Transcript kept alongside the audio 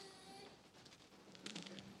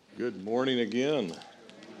Good morning again.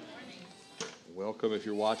 Welcome if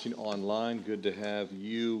you're watching online. Good to have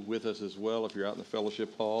you with us as well if you're out in the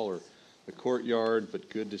fellowship hall or the courtyard, but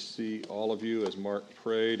good to see all of you as Mark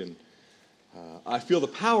prayed. And I feel the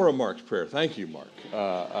power of Mark's prayer. Thank you, Mark.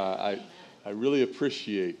 I really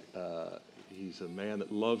appreciate he's a man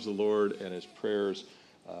that loves the Lord, and his prayers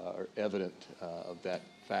are evident of that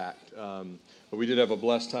fact. But we did have a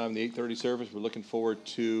blessed time in the 8:30 service. We're looking forward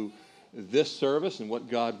to this service and what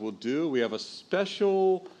God will do. We have a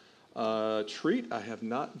special treat. I have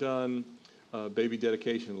not done baby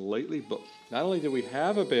dedication lately, but not only do we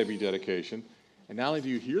have a baby dedication, and not only do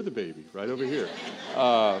you hear the baby right over here,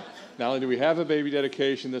 not only do we have a baby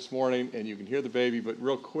dedication this morning, and you can hear the baby, but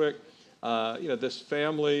real quick, this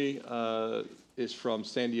family is from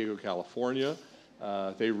San Diego, California.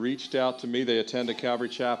 They reached out to me. They attend a Calvary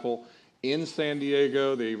Chapel in San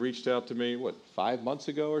Diego. They reached out to me, 5 months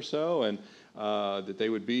ago or so, and that they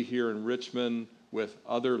would be here in Richmond with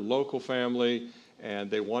other local family,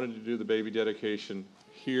 and they wanted to do the baby dedication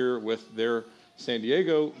here with their San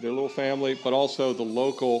Diego, their little family, but also the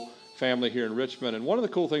local family here in Richmond. And one of the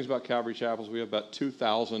cool things about Calvary Chapels, we have about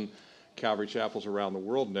 2,000 Calvary Chapels around the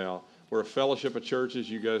world now. We're a fellowship of churches.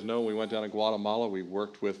 You guys know we went down to Guatemala. We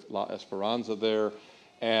worked with La Esperanza there.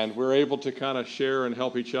 And we're able to kind of share and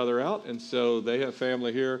help each other out. And so they have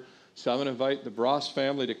family here. So I'm going to invite the Bross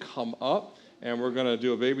family to come up. And we're going to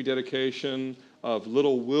do a baby dedication of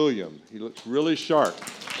little William. He looks really sharp.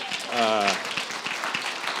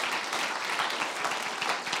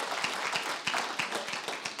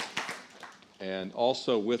 And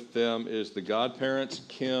also with them is the godparents,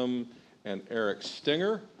 Kim and Eric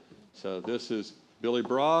Stinger. So this is Billy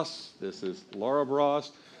Bross. This is Laura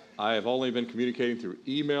Bross. I have only been communicating through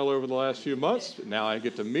email over the last few months. Now I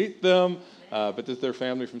get to meet them, but this is their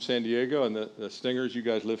family from San Diego, and the Stingers, you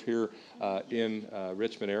guys live here in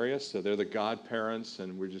Richmond area, so they're the godparents,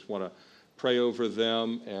 and we just want to pray over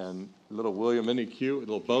them. And little William, isn't he cute? A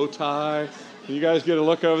little bow tie. Can you guys get a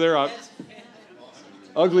look over there?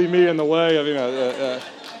 Ugly me in the way of,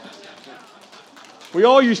 we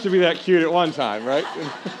all used to be that cute at one time, right?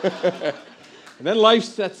 And then life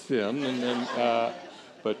sets in, and then...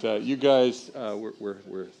 But you guys,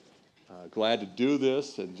 we're glad to do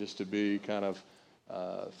this and just to be kind of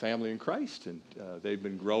family in Christ. And they've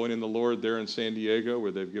been growing in the Lord there in San Diego,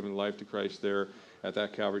 where they've given life to Christ there at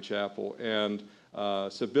that Calvary Chapel. And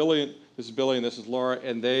so Billy, this is Billy and this is Laura,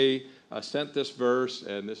 and they sent this verse,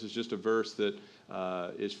 and this is just a verse that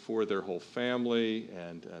is for their whole family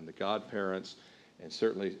and the godparents. And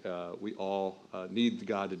certainly we all need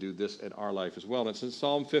God to do this in our life as well. And it's in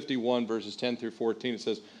Psalm 51, verses 10 through 14. It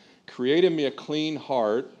says, "Create in me a clean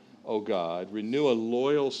heart, O God. Renew a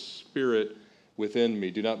loyal spirit within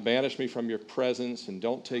me. Do not banish me from your presence, and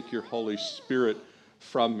don't take your Holy Spirit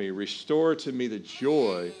from me. Restore to me the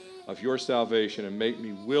joy of your salvation, and make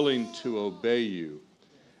me willing to obey you.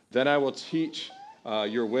 Then I will teach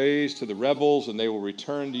your ways to the rebels, and they will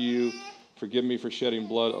return to you. Forgive me for shedding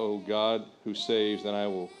blood, O God, who saves, and I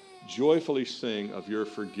will joyfully sing of your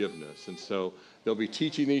forgiveness." And so they'll be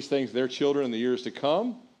teaching these things to their children in the years to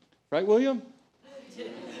come. Right, William?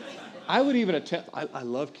 I would even attempt, I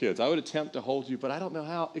love kids. I would attempt to hold you, but I don't know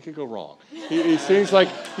how. It could go wrong. He seems like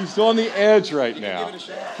he's on the edge right now. Give it a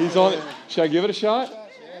shot. He's on. Should I give it a shot?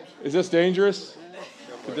 Is this dangerous?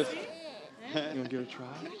 You want to give it a try?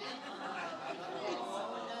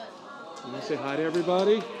 You want to say hi to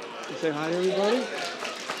everybody? You say hi to everybody?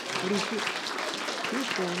 What is this?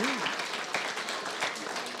 What's going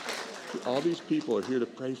on? All these people are here to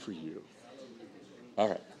pray for you. All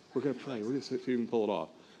right, we're going to pray. We're going to see if we can pull it off.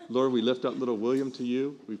 Lord, we lift up little William to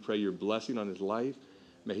you. We pray your blessing on his life.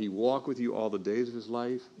 May he walk with you all the days of his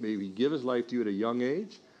life. May he give his life to you at a young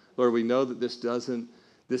age. Lord, we know that this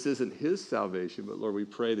isn't his salvation, but Lord, we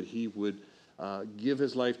pray that he would give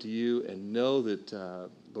his life to you and know that,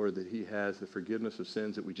 Lord, that he has the forgiveness of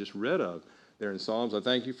sins that we just read of there in Psalms. I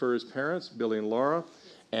thank you for his parents, Billy and Laura,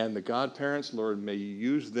 and the godparents. Lord, may you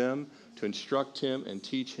use them to instruct him and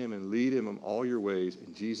teach him and lead him in all your ways.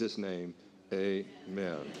 In Jesus' name,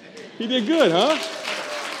 amen. He did good, huh?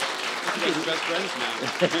 You guys are best friends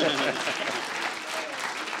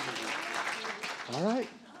now. All right.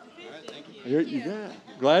 All right, thank you. Here you go.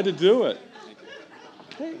 Glad to do it.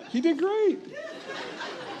 Hey, he did great.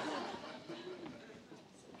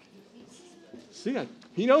 See,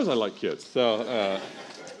 he knows I like kids. So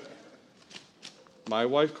my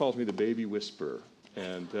wife calls me the baby whisperer,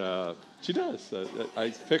 and she does. I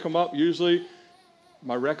pick them up usually.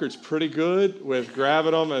 My record's pretty good with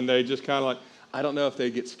grabbing them, and they just kind of like, I don't know if they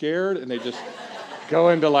get scared and they just go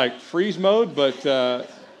into like freeze mode, but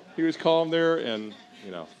he was calm there, and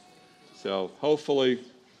So hopefully,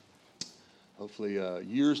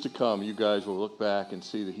 years to come, you guys will look back and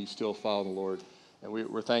see that he's still following the Lord. And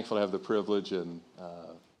we're thankful to have the privilege and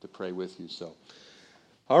to pray with you. So,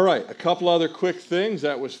 all right, a couple other quick things.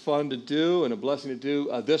 That was fun to do and a blessing to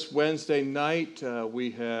do. This Wednesday night,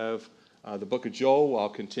 we have the book of Joel. I'll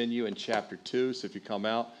continue in chapter 2, so if you come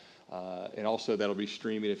out. And also that'll be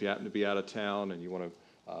streaming if you happen to be out of town and you want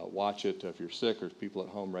to watch it. If you're sick or people at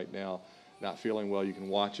home right now not feeling well, you can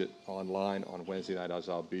watch it online on Wednesday night as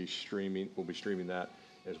we'll be streaming that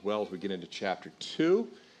as well as we get into chapter 2.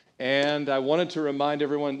 And I wanted to remind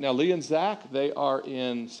everyone, now Lee and Zach, they are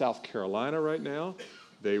in South Carolina right now.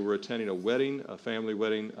 They were attending a family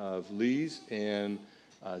wedding of Lee's, and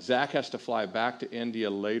Zach has to fly back to India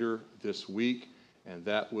later this week, and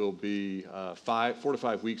that will be 4 to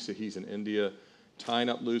 5 weeks that he's in India, tying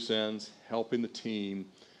up loose ends, helping the team.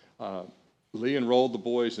 Lee enrolled the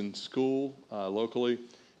boys in school locally,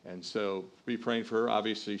 and so be praying for her.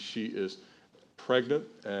 Obviously, she is pregnant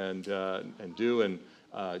and due in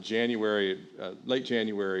January, late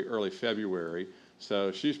January, early February.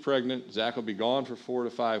 So she's pregnant. Zach will be gone for 4 to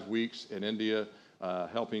 5 weeks in India,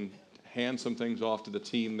 helping hand some things off to the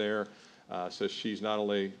team there. So she's not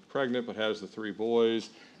only pregnant, but has the 3 boys.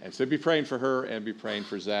 And so be praying for her and be praying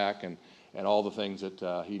for Zach and all the things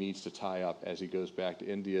that he needs to tie up as he goes back to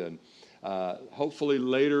India. And hopefully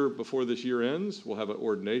later, before this year ends, we'll have an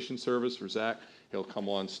ordination service for Zach. He'll come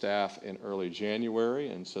on staff in early January,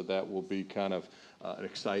 and so that will be kind of an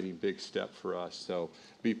exciting big step for us. So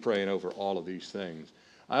be praying over all of these things.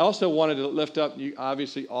 I also wanted to lift up,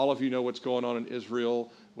 obviously all of you know what's going on in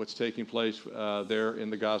Israel, what's taking place there in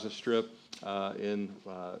the Gaza Strip, in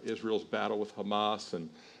Israel's battle with Hamas, and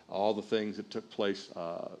all the things that took place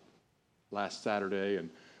last Saturday, and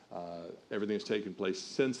everything that's taken place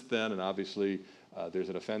since then. And obviously there's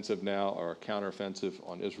an offensive now, or a counteroffensive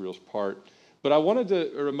on Israel's part. But I wanted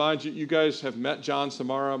to remind you, you guys have met John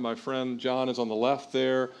Samara. My friend John is on the left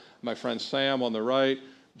there. My friend Sam on the right.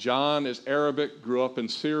 John is Arabic, grew up in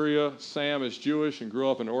Syria. Sam is Jewish and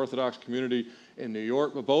grew up in an Orthodox community in New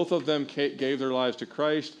York. But both of them gave their lives to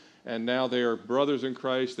Christ, and now they are brothers in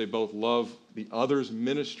Christ. They both love the Others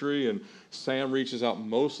ministry, and Sam reaches out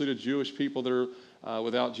mostly to Jewish people that are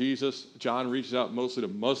without Jesus. John reaches out mostly to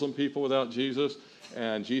Muslim people without Jesus,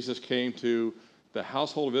 and Jesus came to the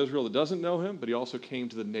household of Israel that doesn't know him, but he also came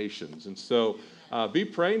to the nations. And so be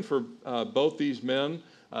praying for both these men.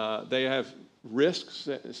 They have risks.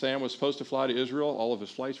 Sam was supposed to fly to Israel. All of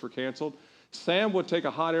his flights were canceled. Sam would take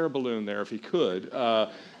a hot air balloon there if he could.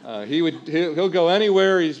 He'll go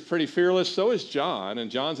anywhere. He's pretty fearless. So is John.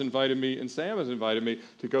 And John's invited me, and Sam has invited me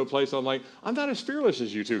to go places. I'm like, I'm not as fearless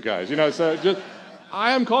as you two guys. So just,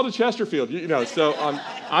 I am called to Chesterfield. So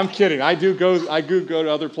I'm kidding. I do go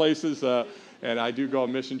to other places. And I do go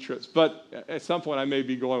on mission trips. But at some point, I may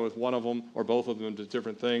be going with one of them or both of them to a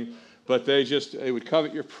different thing. But they would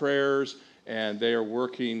covet your prayers, and they are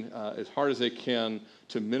working as hard as they can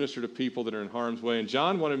to minister to people that are in harm's way. And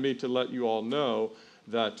John wanted me to let you all know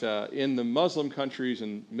that in the Muslim countries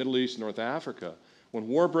in Middle East and North Africa, when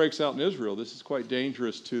war breaks out in Israel, this is quite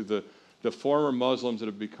dangerous to the former Muslims that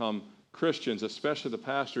have become Christians, especially the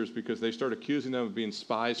pastors, because they start accusing them of being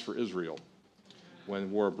spies for Israel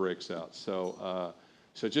when war breaks out. So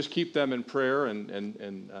just keep them in prayer, and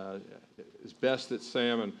it's best that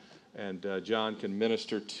Sam and John can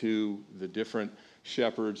minister to the different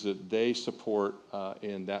shepherds that they support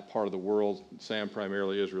in that part of the world. Sam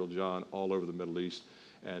primarily Israel, John all over the Middle East.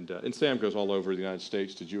 And Sam goes all over the United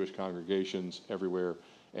States to Jewish congregations everywhere,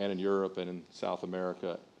 and in Europe and in South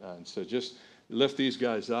America. And so just lift these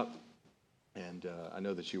guys up, and I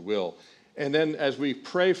know that you will. And then as we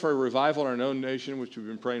pray for a revival in our own nation, which we've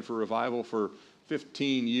been praying for revival for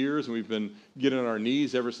 15 years, and we've been getting on our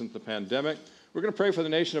knees ever since the pandemic, we're going to pray for the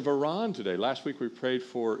nation of Iran today. Last week we prayed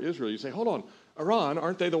for Israel. You say, hold on, Iran,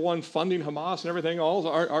 aren't they the one funding Hamas and everything else?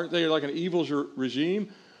 Aren't they like an evil regime?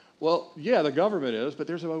 Well, yeah, the government is, but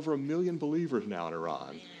there's over 1 million believers now in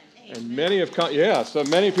Iran. And many have come, so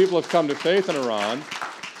many people have come to faith in Iran.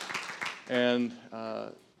 And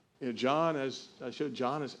John, as I showed,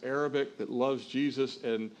 John is Arabic that loves Jesus,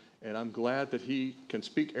 and I'm glad that he can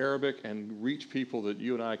speak Arabic and reach people that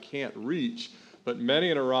you and I can't reach. But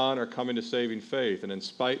many in Iran are coming to saving faith, and in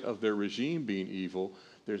spite of their regime being evil,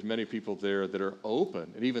 there's many people there that are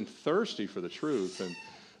open and even thirsty for the truth.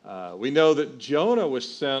 And we know that Jonah was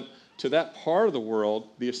sent to that part of the world.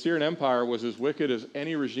 The Assyrian Empire was as wicked as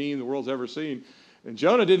any regime the world's ever seen, and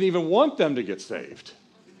Jonah didn't even want them to get saved.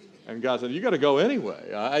 And God said, you got to go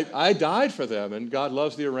anyway. I died for them. And God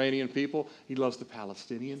loves the Iranian people. He loves the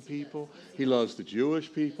Palestinian people. He loves the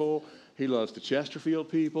Jewish people. He loves the Chesterfield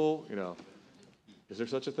people. Is there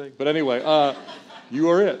such a thing? But anyway, you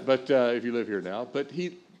are it. But if you live here now, but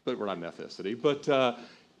we're not an ethnicity. But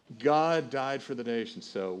God died for the nation.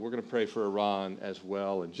 So we're going to pray for Iran as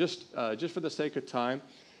well. And just for the sake of time,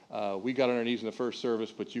 we got on our knees in the first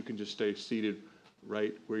service, but you can just stay seated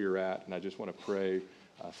right where you're at. And I just want to pray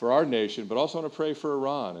for our nation, but also want to pray for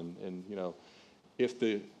Iran. And if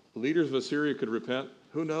the leaders of Assyria could repent,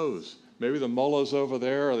 who knows? Maybe the mullahs over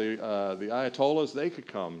there or the ayatollahs, they could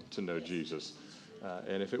come to know Jesus.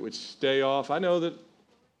 And if it would stay off, I know that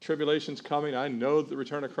tribulation's coming. I know the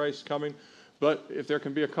return of Christ is coming. But if there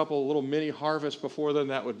can be a couple little mini harvests before then,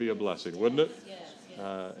 that would be a blessing, wouldn't it?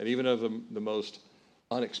 Yes. And even of the most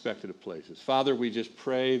unexpected of places. Father, we just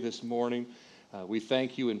pray this morning. We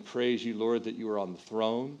thank you and praise you, Lord, that you are on the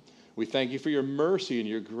throne. We thank you for your mercy and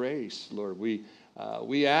your grace, Lord.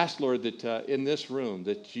 We ask, Lord, that in this room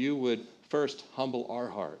that you would first humble our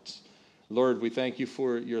hearts. Lord, we thank you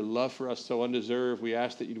for your love for us so undeserved. We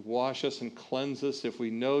ask that you'd wash us and cleanse us if we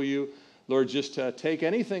know you. Lord, just take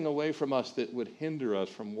anything away from us that would hinder us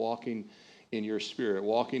from walking in your spirit,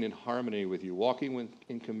 walking in harmony with you, walking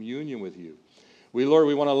in communion with you. Lord,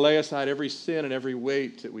 we want to lay aside every sin and every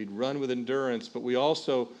weight, that we'd run with endurance, but we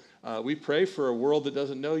also, we pray for a world that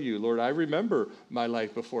doesn't know you. Lord, I remember my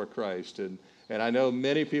life before Christ, and I know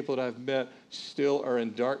many people that I've met still are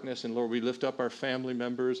in darkness, and Lord, we lift up our family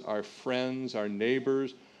members, our friends, our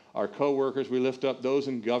neighbors, our co-workers. We lift up those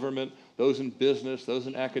in government, those in business, those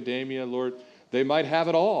in academia, Lord. They might have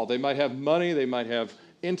it all. They might have money, they might have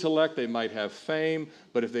intellect, they might have fame,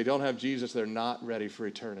 but if they don't have Jesus, they're not ready for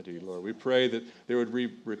eternity, Lord. We pray that there would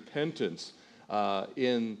be repentance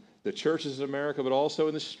in the churches of America, but also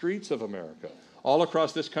in the streets of America. All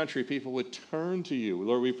across this country, people would turn to you.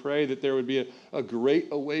 Lord, we pray that there would be a great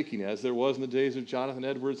awakening, as there was in the days of Jonathan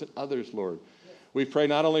Edwards and others, Lord. We pray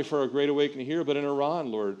not only for a great awakening here, but in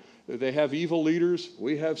Iran, Lord. They have evil leaders.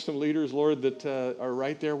 We have some leaders, Lord, that are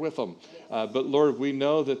right there with them. But, Lord, we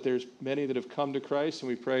know that there's many that have come to Christ, and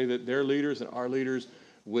we pray that their leaders and our leaders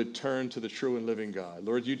would turn to the true and living God.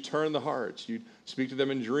 Lord, you'd turn the hearts. You'd speak to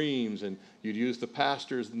them in dreams, and you'd use the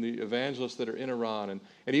pastors and the evangelists that are in Iran,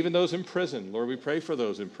 and even those in prison. Lord, we pray for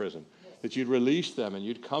those in prison, that you'd release them and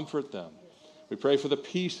you'd comfort them. We pray for the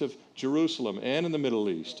peace of Jerusalem and in the Middle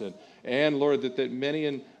East. And Lord, that many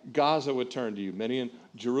in Gaza would turn to you, many in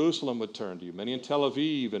Jerusalem would turn to you, many in Tel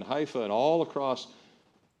Aviv and Haifa and all across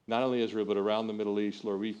not only Israel, but around the Middle East.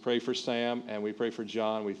 Lord, we pray for Sam and we pray for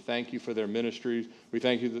John. We thank you for their ministries. We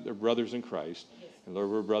thank you that they're brothers in Christ. And Lord,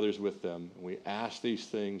 we're brothers with them. And we ask these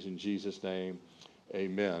things in Jesus' name.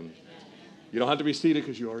 Amen. You don't have to be seated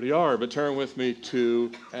because you already are, but turn with me to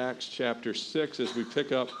Acts chapter 6 as we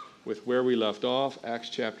pick up with where we left off. Acts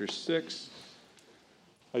chapter 6.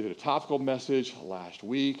 I did a topical message last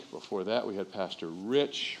week. Before that, we had Pastor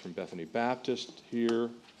Rich from Bethany Baptist here.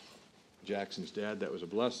 Jackson's dad, that was a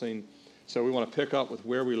blessing. So we want to pick up with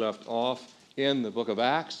where we left off in the book of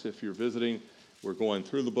Acts. If you're visiting, we're going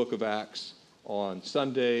through the book of Acts on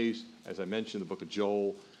Sundays. As I mentioned, the book of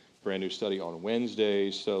Joel, brand new study on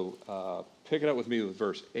Wednesdays. So pick it up with me with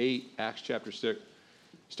verse 8, Acts chapter 6.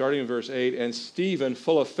 Starting in verse 8, and Stephen,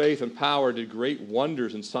 full of faith and power, did great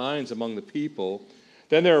wonders and signs among the people.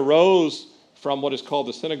 Then there arose from what is called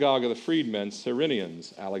the synagogue of the freedmen,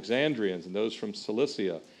 Cyrenians, Alexandrians, and those from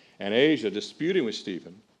Cilicia and Asia, disputing with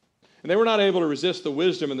Stephen. And they were not able to resist the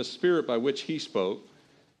wisdom and the spirit by which he spoke.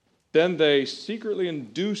 Then they secretly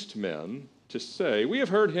induced men to say, we have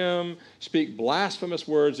heard him speak blasphemous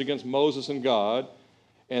words against Moses and God.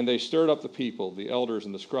 And they stirred up the people, the elders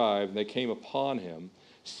and the scribes, and they came upon him,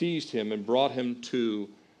 seized him, and brought him to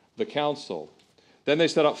the council. Then they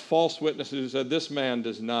set up false witnesses who said, this man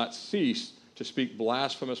does not cease to speak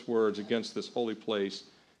blasphemous words against this holy place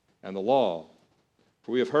and the law.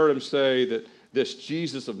 For we have heard him say that this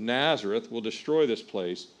Jesus of Nazareth will destroy this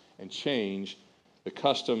place and change the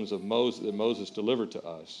customs of Moses that Moses delivered to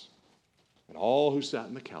us. And all who sat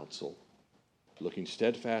in the council, looking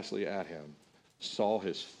steadfastly at him, saw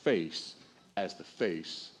his face as the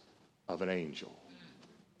face of an angel.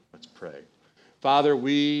 Let's pray. Father,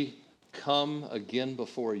 we come again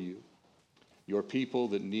before you, your people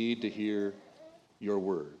that need to hear your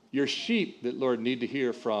word, your sheep that, Lord, need to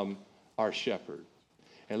hear from our shepherd.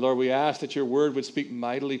 And Lord, we ask that your word would speak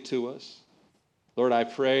mightily to us. Lord, I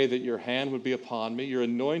pray that your hand would be upon me, your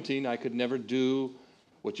anointing. I could never do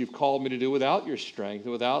what you've called me to do without your strength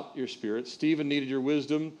and without your spirit. Stephen needed your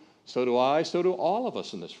wisdom. So do I. So do all of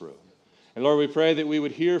us in this room. And Lord, we pray that we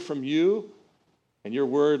would hear from you And your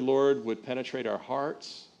word, Lord, would penetrate our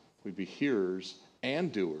hearts. We'd be hearers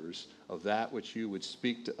and doers of that which you would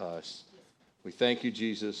speak to us. We thank you,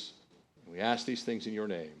 Jesus. We ask these things in your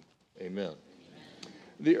name. Amen.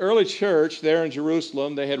 The early church there in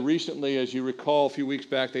Jerusalem, they had recently, as you recall, a few weeks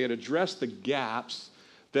back, they had addressed the gaps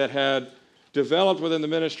that had developed within the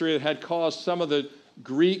ministry that had caused some of the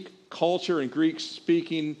Greek culture and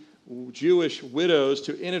Greek-speaking Jewish widows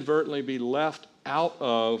to inadvertently be left out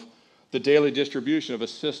of the daily distribution of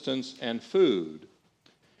assistance and food.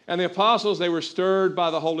 And the apostles, they were stirred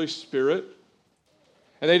by the Holy Spirit,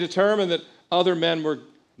 and they determined that other men were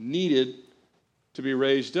needed to be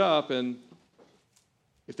raised up, and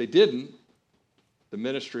if they didn't, the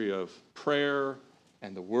ministry of prayer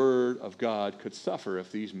and the Word of God could suffer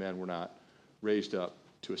if these men were not raised up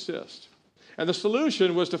to assist. And the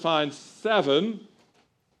solution was to find seven,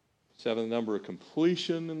 the number of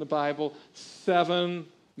completion in the Bible, 7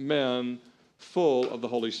 men full of the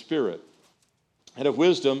Holy Spirit and of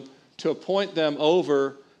wisdom to appoint them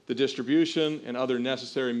over the distribution and other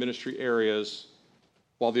necessary ministry areas,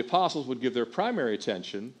 while the apostles would give their primary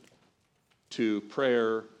attention to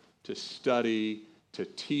prayer, to study, to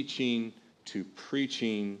teaching, to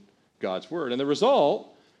preaching God's word. And the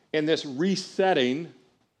result in this resetting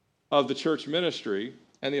of the church ministry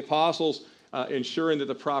and the apostles ensuring that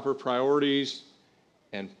the proper priorities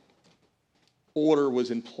and order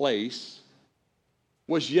was in place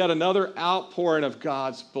was yet another outpouring of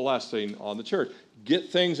God's blessing on the church. Get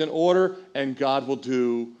things in order and God will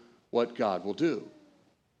do what God will do.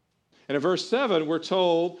 And in verse 7, we're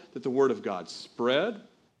told that the word of God spread,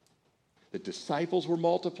 that disciples were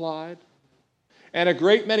multiplied, and a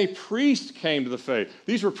great many priests came to the faith.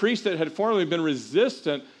 These were priests that had formerly been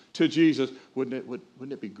resistant to Jesus. Wouldn't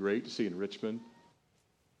it be great to see in Richmond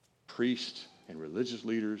priests and religious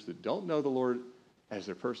leaders that don't know the Lord as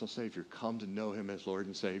their personal Savior come to know him as Lord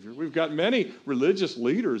and Savior? We've got many religious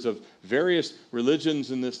leaders of various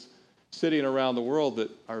religions in this city and around the world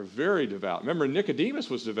that are very devout. Remember, Nicodemus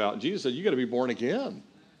was devout, and Jesus said, you got to be born again.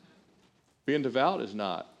 Being devout is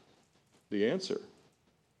not the answer.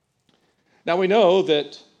 Now we know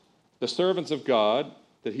that the servants of God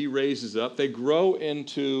that he raises up, they grow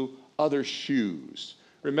into other shoes.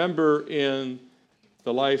 Remember in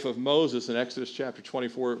the life of Moses in Exodus chapter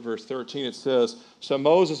 24, verse 13, it says, so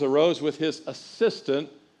Moses arose with his assistant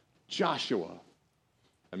Joshua.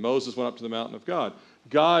 And Moses went up to the mountain of God.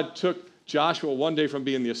 God took Joshua one day from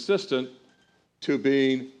being the assistant to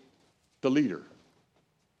being the leader.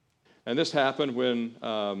 And this happened when,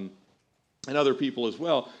 and other people as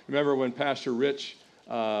well. Remember when Pastor Rich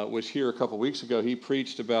was here a couple weeks ago, he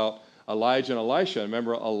preached about Elijah and Elisha.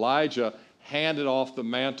 Remember, Elijah handed off the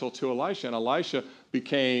mantle to Elisha, and Elisha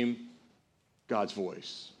became God's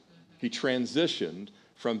voice. He transitioned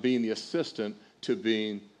from being the assistant to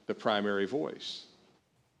being the primary voice.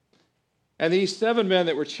 And these 7 men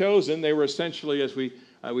that were chosen, they were essentially, as we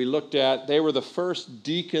looked at, they were the first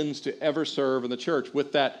deacons to ever serve in the church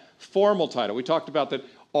with that formal title. We talked about that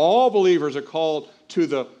all believers are called to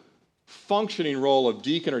the functioning role of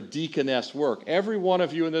deacon or deaconess work. Every one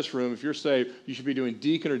of you in this room, if you're saved, you should be doing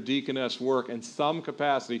deacon or deaconess work in some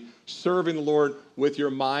capacity, serving the Lord with your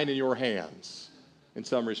mind and your hands in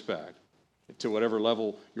some respect, to whatever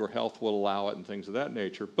level your health will allow it and things of that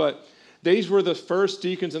nature. But these were the first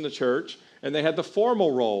deacons in the church, and they had the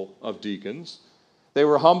formal role of deacons. They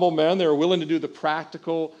were humble men. They were willing to do the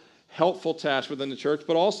practical, helpful tasks within the church,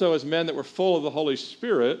 but also as men that were full of the Holy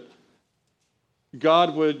Spirit,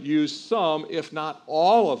 God would use some, if not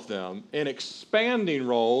all of them, in expanding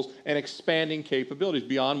roles and expanding capabilities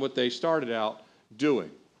beyond what they started out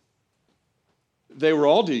doing. They were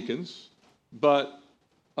all deacons, but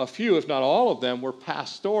a few, if not all of them, were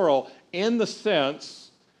pastoral in the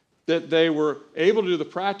sense that they were able to do the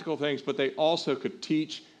practical things, but they also could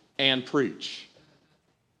teach and preach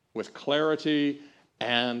with clarity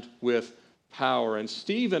and with power. And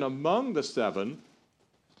Stephen, among the 7,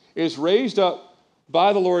 is raised up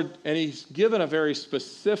by the Lord, and he's given a very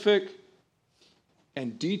specific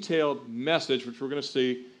and detailed message, which we're going to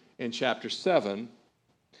see in chapter 7.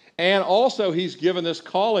 And also he's given this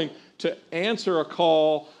calling to answer a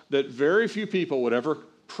call that very few people would ever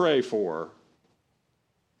pray for,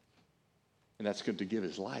 and that's good to give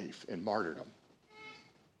his life in martyrdom.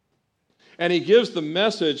 And he gives the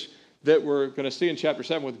message that we're going to see in chapter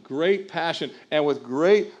 7 with great passion and with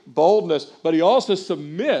great boldness, but he also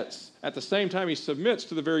submits, at the same time he submits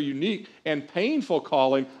to the very unique and painful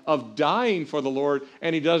calling of dying for the Lord,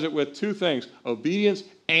 and he does it with 2 things, obedience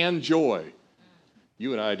and joy.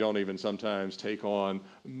 You and I don't even sometimes take on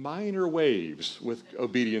minor waves with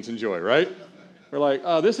obedience and joy, right? We're like,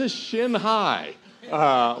 this is shin high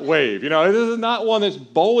wave. This is not one that's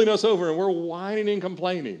bowling us over and we're whining and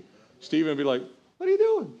complaining. Stephen would be like, what are you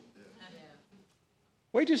doing?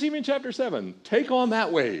 Wait till you see me in chapter 7. Take on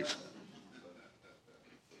that wave.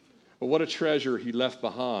 But what a treasure he left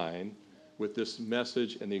behind with this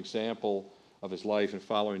message and the example of his life and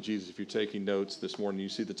following Jesus. If you're taking notes this morning, you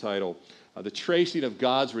see the title, The Tracing of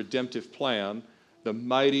God's Redemptive Plan, the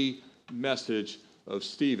Mighty Message of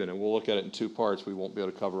Stephen. And we'll look at it in 2 parts. We won't be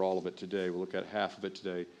able to cover all of it today. We'll look at half of it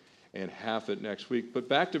today and half of it next week. But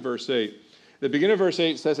back to verse 8. The beginning of verse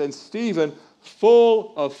 8 says, and Stephen,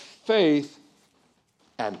 full of faith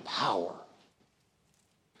and power.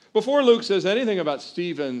 Before Luke says anything about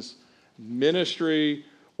Stephen's ministry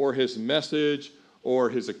or his message or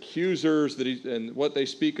his accusers and what they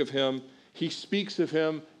speak of him, he speaks of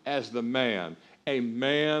him as the man, a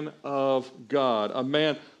man of God, a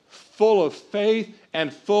man full of faith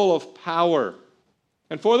and full of power.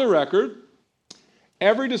 And for the record,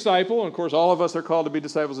 every disciple, and of course all of us are called to be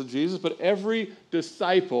disciples of Jesus, but every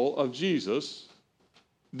disciple of Jesus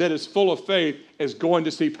that is full of faith is going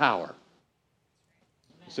to see power.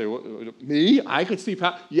 You say, me? I could see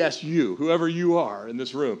power? Yes, you, whoever you are in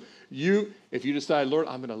this room. You, if you decide, Lord,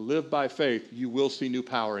 I'm going to live by faith, you will see new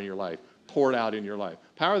power in your life, poured out in your life.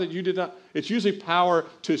 Power that you did not, it's usually power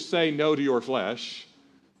to say no to your flesh,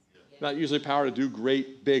 not usually power to do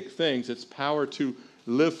great big things. It's power to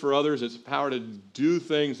live for others. It's power to do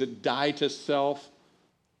things that die to self.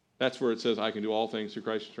 That's where it says, I can do all things through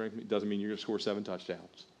Christ who strengthens me. It doesn't mean you're going to score 7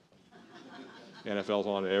 touchdowns. NFL's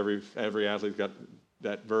on it. Every athlete's got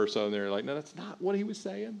that verse on there. Like, no, that's not what he was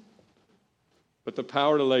saying. But the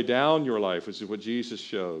power to lay down your life, which is what Jesus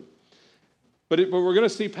showed. But we're going to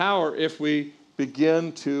see power if we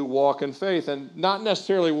begin to walk in faith. And not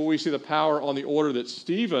necessarily will we see the power on the order that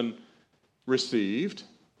Stephen received.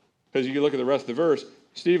 Because you look at the rest of the verse,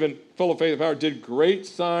 Stephen, full of faith and power, did great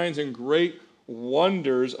signs and great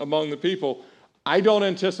wonders among the people. I don't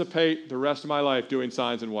anticipate the rest of my life doing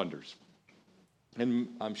signs and wonders. And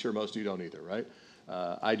I'm sure most of you don't either, right?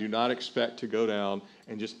 I do not expect to go down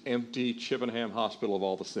and just empty Chippenham Hospital of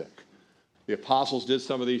all the sick. The apostles did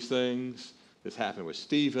some of these things. This happened with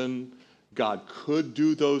Stephen. God could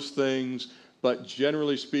do those things. But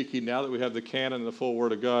generally speaking, now that we have the canon and the full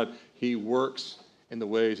Word of God, he works in the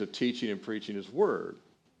ways of teaching and preaching his word.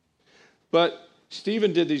 But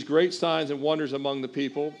Stephen did these great signs and wonders among the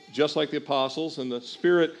people, just like the apostles, and the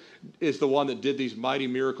Spirit is the one that did these mighty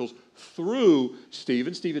miracles through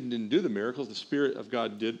Stephen. Stephen didn't do the miracles. The Spirit of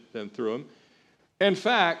God did them through him. In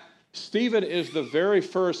fact, Stephen is the very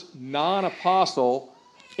first non-apostle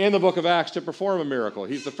in the book of Acts to perform a miracle.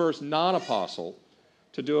 He's the first non-apostle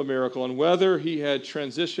to do a miracle. And whether he had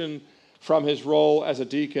transitioned from his role as a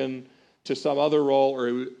deacon to some other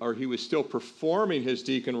role, or he was still performing his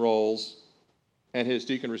deacon roles and his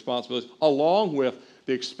deacon responsibilities, along with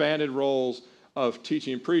the expanded roles of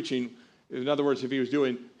teaching and preaching. In other words, if he was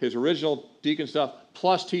doing his original deacon stuff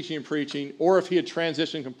plus teaching and preaching, or if he had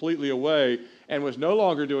transitioned completely away and was no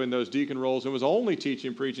longer doing those deacon roles and was only teaching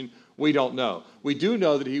and preaching, we don't know. We do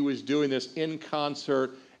know that he was doing this in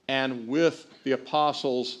concert and with the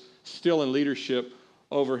apostles still in leadership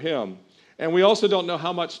over him. And we also don't know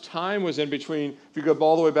how much time was in between. If you go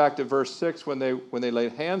all the way back to verse 6 when they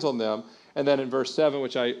laid hands on them, and then in verse 7,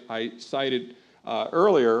 which I cited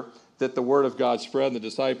earlier, that the word of God spread and the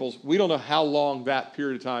disciples, we don't know how long that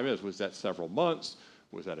period of time is. Was that several months?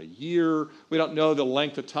 Was that a year? We don't know the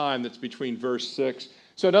length of time that's between verse 6.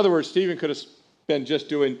 So in other words, Stephen could have been just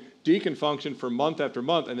doing deacon function for month after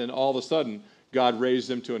month, and then all of a sudden God raised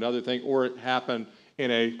him to another thing, or it happened in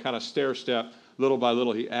a kind of stair step. Little by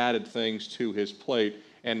little, he added things to his plate,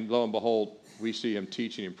 and lo and behold, we see him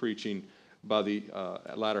teaching and preaching by the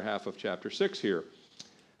latter half of chapter 6 here.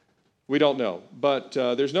 We don't know, but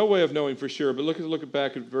there's no way of knowing for sure. But look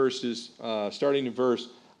back at verses, starting in verse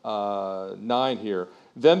 9 here.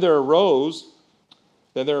 Then there arose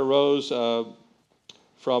from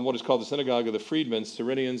what is called the synagogue of the freedmen,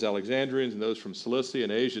 Cyrenians, Alexandrians, and those from Cilicia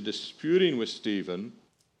and Asia, disputing with Stephen.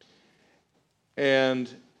 And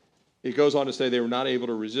it goes on to say they were not able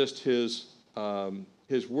to resist his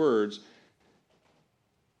words.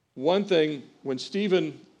 One thing, when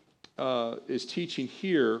Stephen is teaching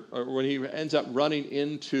here, or when he ends up running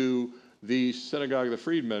into the synagogue of the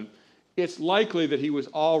freedmen, it's likely that he was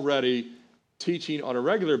already teaching on a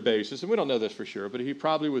regular basis, and we don't know this for sure, but he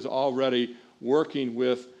probably was already working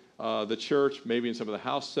with the church, maybe in some of the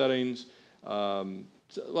house settings,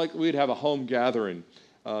 like we'd have a home gathering.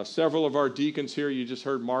 Several of our deacons here, you just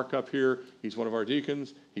heard Mark up here. He's one of our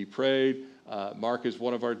deacons. He prayed. Mark is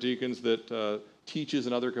one of our deacons that teaches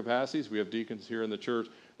in other capacities. We have deacons here in the church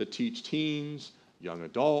that teach teens, young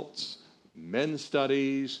adults, men's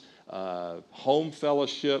studies, home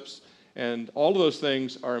fellowships, and all of those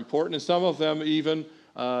things are important. And some of them even,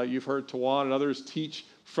 you've heard Tawan and others teach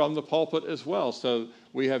from the pulpit as well. So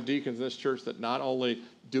we have deacons in this church that not only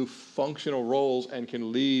do functional roles and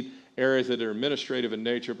can lead areas that are administrative in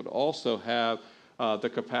nature, but also have the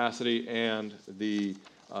capacity and the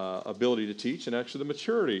ability to teach, and actually the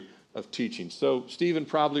maturity of teaching. So Stephen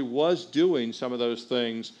probably was doing some of those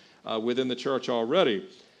things within the church already.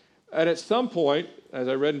 And at some point, as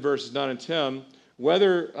I read in verses 9 and 10,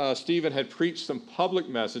 whether Stephen had preached some public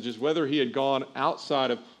messages, whether he had gone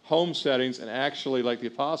outside of home settings and actually, like the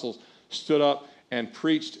apostles, stood up and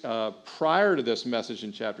preached prior to this message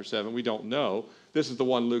in chapter 7, we don't know. This is the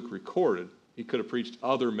one Luke recorded. He could have preached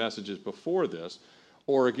other messages before this,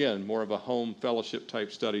 or again, more of a home fellowship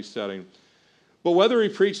type study setting. But whether he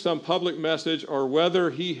preached some public message or whether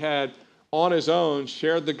he had on his own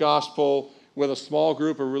shared the gospel with a small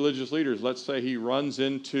group of religious leaders, let's say he runs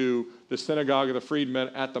into the synagogue of the freedmen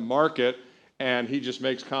at the market and he just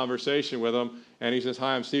makes conversation with them and he says,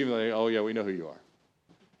 "Hi, I'm Stephen." They, "Oh yeah, we know who you are."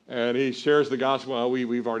 And he shares the gospel. "Oh,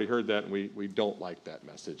 we've already heard that and we don't like that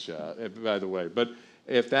message, by the way." But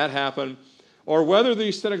if that happened, or whether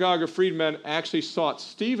the synagogue of freedmen actually sought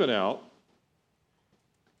Stephen out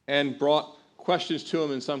and brought questions to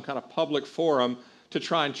him in some kind of public forum to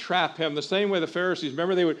try and trap him, the same way the Pharisees,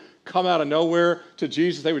 remember, they would come out of nowhere to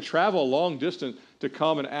Jesus. They would travel a long distance to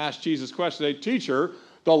come and ask Jesus questions. They'd, "Teacher,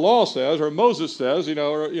 the law says," or "Moses says,"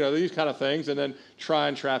 or these kind of things, and then try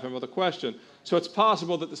and trap him with a question. So it's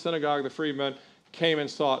possible that the synagogue of the freedmen came and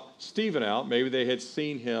sought Stephen out. Maybe they had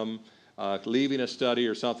seen him leaving a study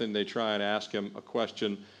or something. They try and ask him a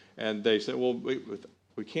question, and they said, "Well,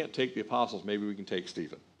 we can't take the apostles. Maybe we can take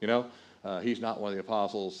Stephen. He's not one of the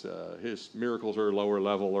apostles. His miracles are lower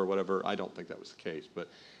level or whatever." I don't think that was the case, but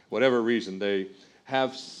whatever reason, they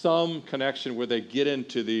have some connection where they get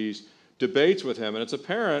into these debates with him. And it's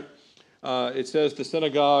apparent, it says the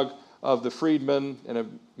synagogue of the freedmen, and it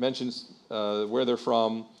mentions where they're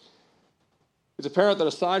from. It's apparent that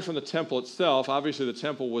aside from the temple itself, obviously the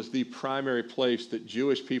temple was the primary place that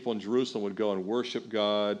Jewish people in Jerusalem would go and worship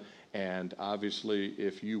God. And obviously,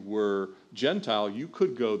 if you were Gentile, you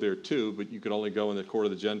could go there too, but you could only go in the court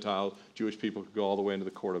of the Gentiles. Jewish people could go all the way into the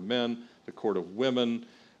court of men, the court of women.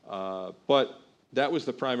 But that was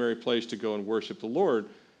the primary place to go and worship the Lord.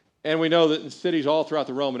 And we know that in cities all throughout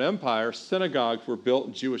the Roman Empire, synagogues were built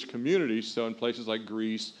in Jewish communities. So in places like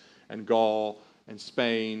Greece and Gaul and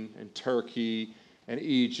Spain and Turkey and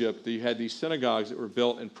Egypt, you had these synagogues that were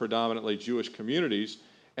built in predominantly Jewish communities.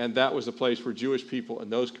 And that was a place where Jewish people in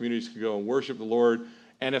those communities could go and worship the Lord.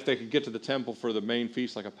 And if they could get to the temple for the main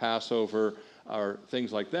feast, like a Passover or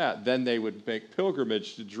things like that, then they would make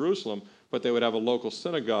pilgrimage to Jerusalem, but they would have a local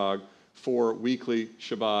synagogue for weekly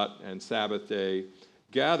Shabbat and Sabbath day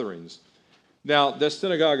gatherings. Now, this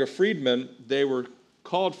synagogue of freedmen, they were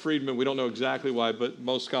called freedmen. We don't know exactly why, but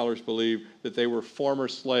most scholars believe that they were former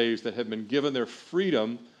slaves that had been given their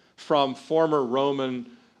freedom from former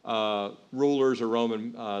Roman rulers or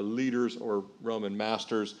Roman leaders or Roman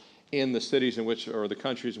masters in the cities in which, or the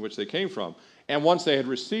countries in which they came from. And once they had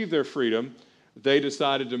received their freedom, they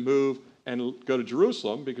decided to move and go to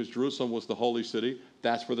Jerusalem, because Jerusalem was the holy city.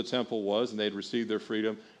 That's where the temple was, and they'd received their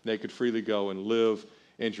freedom. They could freely go and live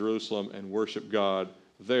in Jerusalem and worship God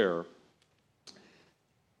there.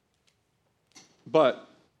 But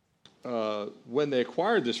when they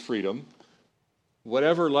acquired this freedom,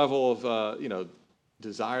 whatever level of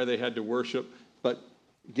desire they had to worship, but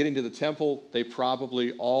getting to the temple, they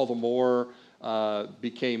probably all the more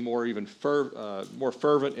became more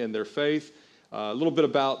fervent in their faith. A little bit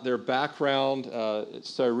about their background.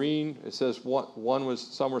 Cyrene, it says some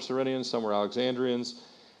were Cyrenians, some were Alexandrians.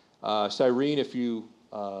 Cyrene, if you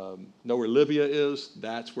know where Libya is,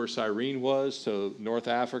 that's where Cyrene was. So North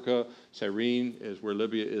Africa, Cyrene is where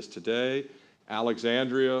Libya is today.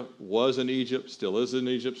 Alexandria was in Egypt, still is in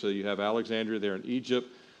Egypt, so you have Alexandria there in Egypt.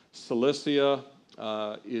 Cilicia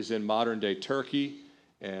is in modern-day Turkey.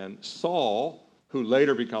 And Saul, who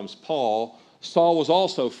later becomes Paul, Saul was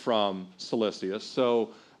also from Cilicia,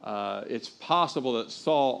 so it's possible that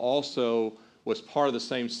Saul also was part of the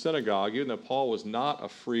same synagogue, even though Paul was not a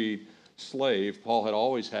freed slave. Paul had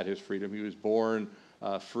always had his freedom. He was born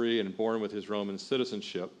free and born with his Roman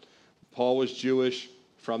citizenship. Paul was Jewish,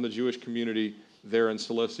 from the Jewish community there in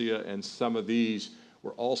Cilicia, and some of these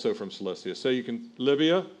were also from Cilicia. So you can,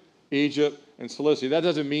 Libya, Egypt, and Cilicia. That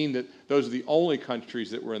doesn't mean that those are the only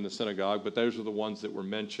countries that were in the synagogue, but those are the ones that were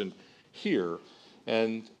mentioned here.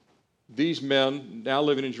 And these men, now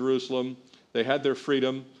living in Jerusalem, They had their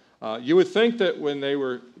freedom. You would think that when they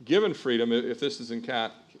were given freedom, if this is in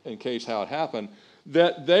case how it happened,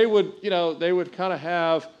 that they would kind of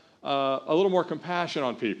have a little more compassion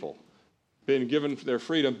on people, being given their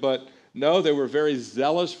freedom. But no, they were very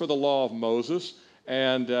zealous for the law of Moses.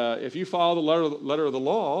 And if you follow the letter of the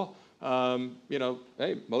law,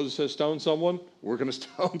 hey, Moses says stone someone, we're going to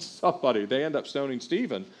stone somebody. They end up stoning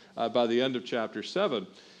Stephen by the end of chapter 7.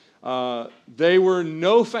 They were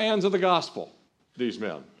no fans of the gospel, these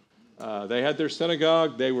men. They had their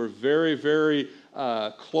synagogue. They were very, very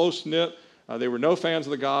close-knit. They were no fans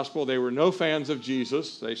of the gospel. They were no fans of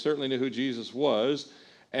Jesus. They certainly knew who Jesus was.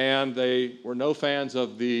 And they were no fans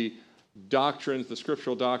of the doctrines, the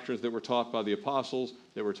scriptural doctrines that were taught by the apostles,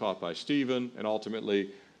 that were taught by Stephen, and ultimately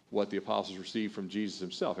what the apostles received from Jesus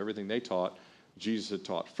himself. Everything they taught, Jesus had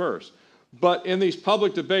taught first. But in these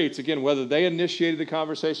public debates, again, whether they initiated the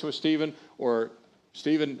conversation with Stephen or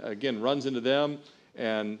Stephen, again, runs into them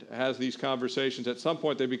and has these conversations, at some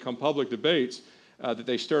point they become public debates that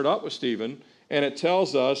they stirred up with Stephen. And it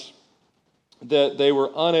tells us that they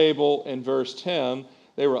were unable, in verse 10,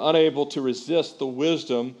 they were unable to resist the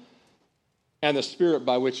wisdom and the spirit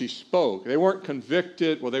by which he spoke. They weren't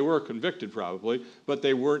convicted. Well, they were convicted probably, but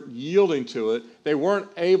they weren't yielding to it. They weren't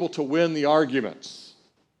able to win the arguments.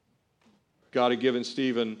 God had given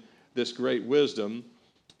Stephen this great wisdom,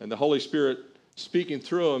 and the Holy Spirit speaking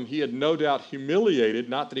through him, he had no doubt humiliated,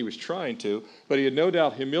 not that he was trying to, but he had no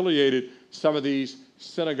doubt humiliated some of these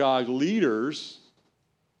synagogue leaders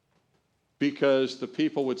because the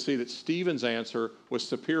people would see that Stephen's answer was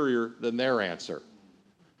superior than their answer.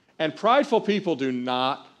 And prideful people do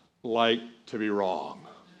not like to be wrong.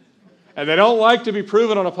 And they don't like to be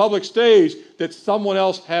proven on a public stage that someone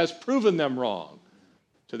else has proven them wrong.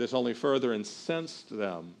 So this only further incensed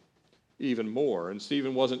them even more. And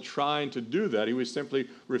Stephen wasn't trying to do that. He was simply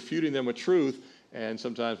refuting them with truth. And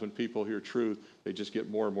sometimes when people hear truth, they just get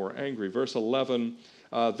more and more angry. Verse 11,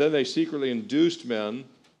 then they secretly induced men.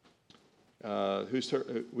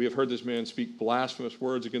 We have heard this man speak blasphemous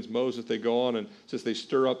words against Moses. They go on and says they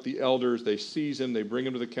stir up the elders, they seize him, they bring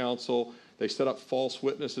him to the council, they set up false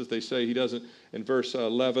witnesses. They say he doesn't, in verse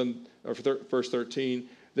 11, or verse 13,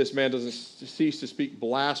 this man doesn't cease to speak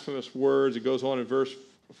blasphemous words. It goes on in verse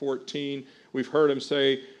 14. We've heard him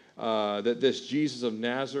say that this Jesus of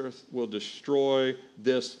Nazareth will destroy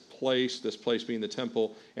this place being the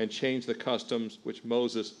temple, and change the customs which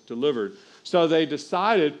Moses delivered. So they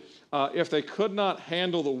decided if they could not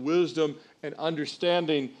handle the wisdom and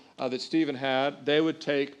understanding that Stephen had, they would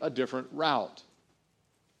take a different route.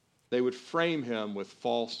 They would frame him with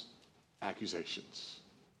false accusations.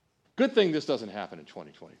 Good thing this doesn't happen in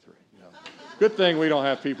 2023. Good thing we don't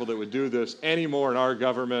have people that would do this anymore in our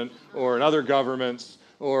government or in other governments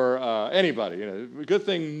or anybody. Good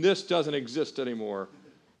thing this doesn't exist anymore.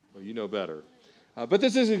 Well, you know better. But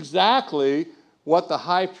this is exactly what the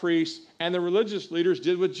high priest and the religious leaders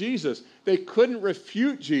did with Jesus. They couldn't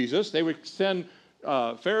refute Jesus. They would send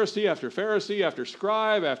Pharisee after Pharisee, after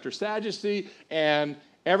scribe, after Sadducee, and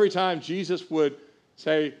every time Jesus would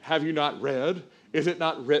say, have you not read? Is it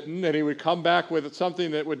not written? And he would come back with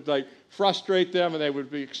something that would frustrate them, and they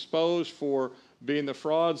would be exposed for being the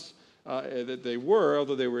frauds that they were,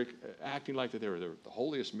 although they were acting like that they were the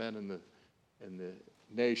holiest men in the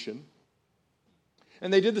nation.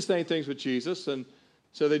 And they did the same things with Jesus, and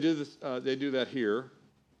so they do that here.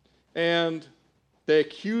 And they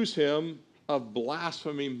accuse him of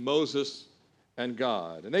blaspheming Moses and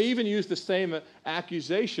God. And they even used the same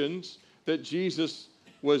accusations that Jesus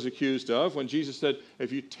was accused of when Jesus said,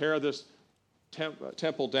 if you tear this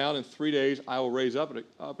temple down in 3 days, I will raise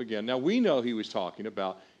up again. Now, we know he was talking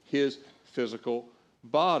about his physical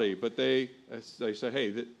body, but they said,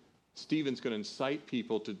 hey, Stephen's going to incite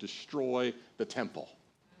people to destroy the temple.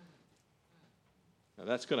 Now,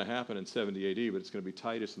 that's going to happen in 70 AD, but it's going to be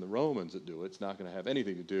Titus and the Romans that do it. It's not going to have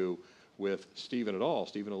anything to do with Stephen at all.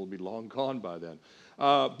 Stephen will be long gone by then.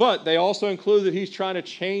 But they also include that he's trying to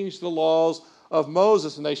change the laws of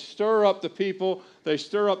Moses, and they stir up the people, they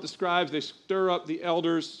stir up the scribes, they stir up the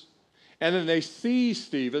elders, and then they seize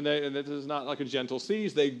Stephen, and this is not like a gentle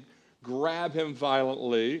seize, they grab him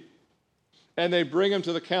violently, and they bring him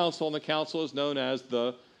to the council, and the council is known as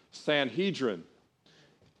the Sanhedrin.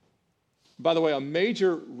 By the way, a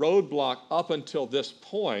major roadblock up until this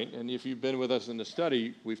point, and if you've been with us in the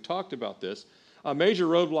study, we've talked about this, a major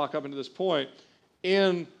roadblock up until this point,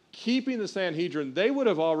 in keeping the Sanhedrin, they would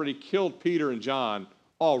have already killed Peter and John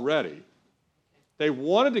already. They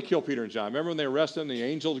wanted to kill Peter and John. Remember when they arrested them, the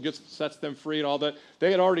angel sets them free and all that?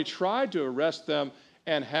 They had already tried to arrest them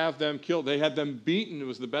and have them killed. They had them beaten. It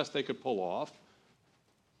was the best they could pull off.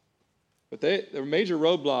 But the major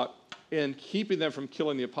roadblock in keeping them from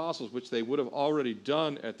killing the apostles, which they would have already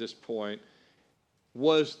done at this point,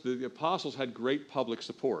 was the apostles had great public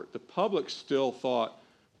support. The public still thought,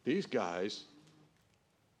 these guys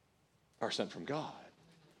are sent from God.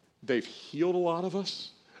 They've healed a lot of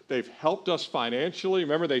us. They've helped us financially.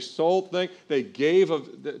 Remember, they sold things. They gave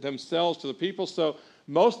of themselves to the people. So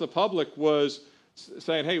most of the public was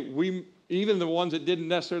saying, hey, even the ones that didn't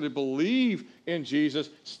necessarily believe in Jesus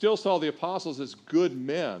still saw the apostles as good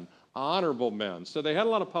men, honorable men. So they had a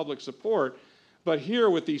lot of public support. But here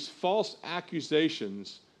with these false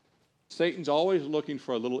accusations, Satan's always looking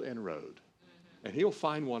for a little inroad. And he'll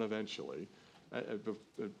find one eventually,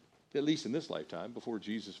 at least in this lifetime, before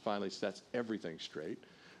Jesus finally sets everything straight.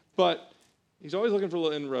 But he's always looking for a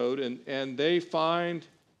little inroad, and they find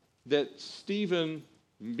that Stephen,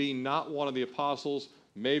 being not one of the apostles,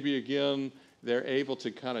 maybe again they're able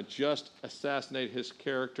to kind of just assassinate his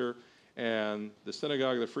character. And the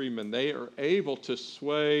synagogue of the freedmen, they are able to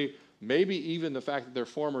sway maybe even the fact that they're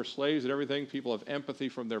former slaves and everything. People have empathy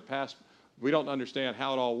from their past. We don't understand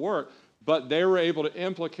how it all worked, but they were able to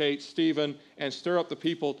implicate Stephen and stir up the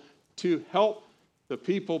people to help the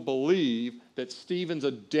people believe that Stephen's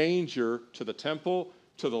a danger to the temple,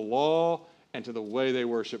 to the law, and to the way they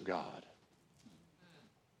worship God.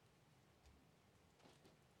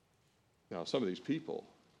 Now, some of these people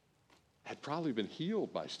had probably been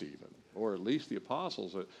healed by Stephen, or at least the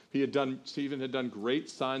apostles. Stephen had done great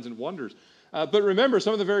signs and wonders. But remember,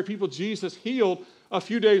 some of the very people Jesus healed a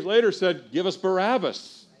few days later said, give us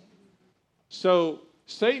Barabbas. So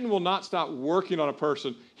Satan will not stop working on a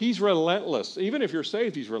person. He's relentless. Even if you're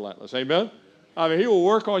saved, he's relentless. Amen? I mean, he will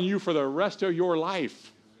work on you for the rest of your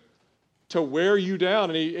life to wear you down.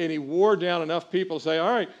 And he wore down enough people to say,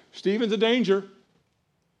 all right, Stephen's a danger.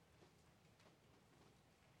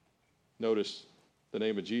 Notice the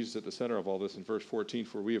name of Jesus at the center of all this in verse 14.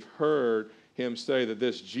 For we have heard him say that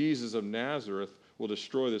this Jesus of Nazareth will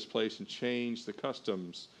destroy this place and change the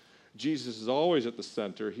customs. Jesus is always at the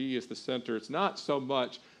center. He is the center. It's not so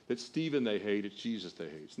much that Stephen they hate, it's Jesus they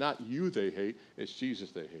hate. It's not you they hate, it's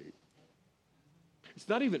Jesus they hate. It's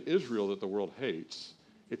not even Israel that the world hates.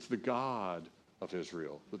 It's the God of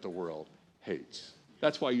Israel that the world hates.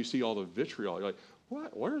 That's why you see all the vitriol. You're like,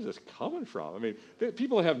 what? Where is this coming from? I mean,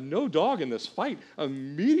 people that have no dog in this fight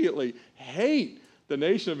immediately hate the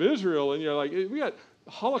nation of Israel. And you're like, we got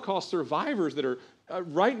Holocaust survivors that are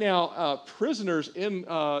right now prisoners in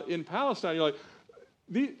Palestine. You're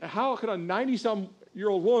like, how could a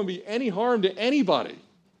 90-some-year-old woman be any harm to anybody?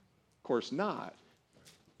 Of course not.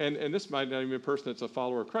 And this might not even be a person that's a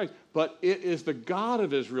follower of Christ, but it is the God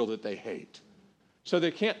of Israel that they hate. So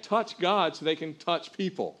they can't touch God, so they can touch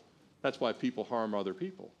people. That's why people harm other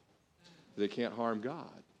people. They can't harm God.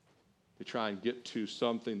 They try and get to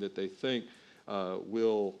something that they think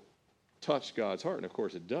will touch God's heart, and of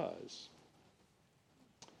course it does.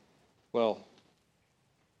 Well,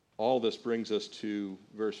 all this brings us to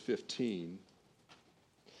verse 15.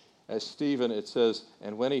 As Stephen, it says,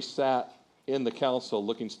 and when he sat in the council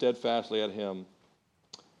looking steadfastly at him,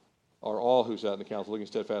 or all who sat in the council looking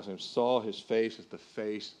steadfastly at him, saw his face as the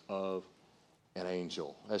face of an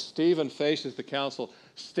angel. As Stephen faces the council,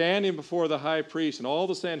 standing before the high priest and all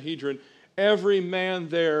the Sanhedrin, every man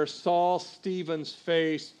there saw Stephen's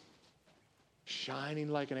face shining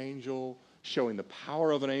like an angel, showing the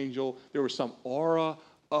power of an angel. There was some aura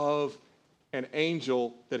of an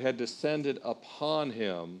angel that had descended upon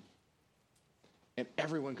him, and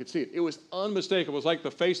everyone could see it. It was unmistakable. It was like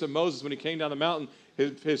the face of Moses when he came down the mountain.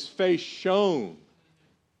 His face shone.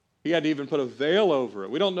 He had to even put a veil over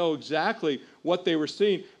it. We don't know exactly what they were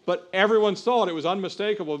seeing, but everyone saw it. It was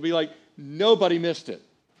unmistakable. It would be like nobody missed it.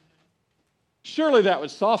 Surely that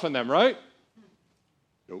would soften them, right?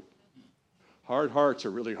 Nope. Hard hearts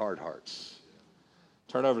are really hard hearts.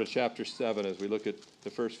 Turn over to chapter 7 as we look at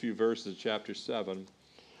the first few verses of chapter 7.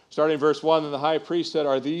 Starting in verse 1, then the high priest said,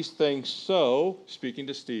 are these things so? Speaking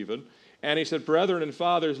to Stephen. And he said, brethren and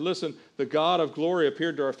fathers, listen, the God of glory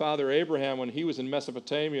appeared to our father Abraham when he was in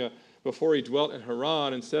Mesopotamia before he dwelt in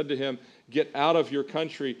Haran, and said to him, get out of your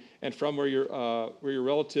country and from where your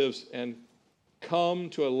relatives, and come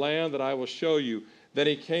to a land that I will show you. Then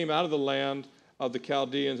he came out of the land of the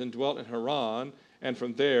Chaldeans and dwelt in Haran, and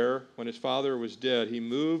from there, when his father was dead, he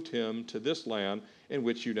moved him to this land in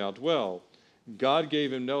which you now dwell. God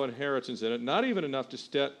gave him no inheritance in it, not even enough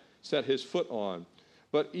to set his foot on.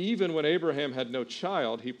 But even when Abraham had no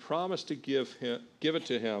child, he promised to give it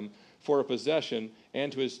to him for a possession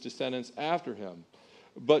and to his descendants after him.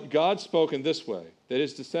 But God spoke in this way, that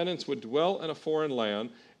his descendants would dwell in a foreign land,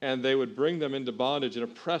 and they would bring them into bondage and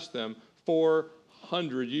oppress them 400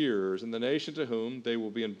 100 years, and the nation to whom they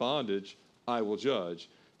will be in bondage I will judge,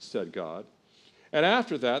 said God. And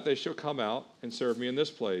after that they shall come out and serve me in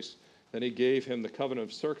this place. Then he gave him the covenant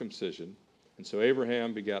of circumcision. And so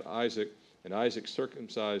Abraham begat Isaac, and Isaac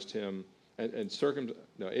circumcised him,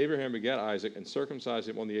 Abraham begat Isaac and circumcised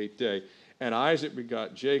him on the 8th day. And Isaac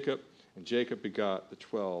begot Jacob, and Jacob begot the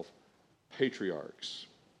 12 patriarchs.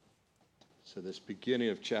 So this beginning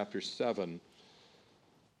of chapter 7,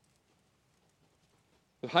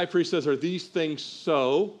 the high priest says, are these things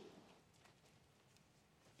so?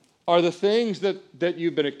 Are the things that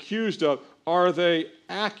you've been accused of, are they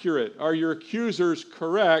accurate? Are your accusers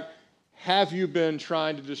correct? Have you been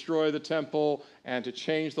trying to destroy the temple and to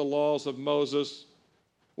change the laws of Moses?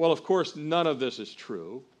 Well, of course, none of this is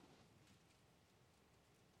true.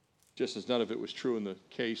 Just as none of it was true in the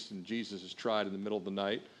case and Jesus is tried in the middle of the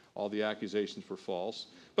night. All the accusations were false.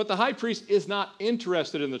 But the high priest is not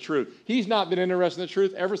interested in the truth. He's not been interested in the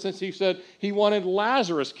truth ever since he said he wanted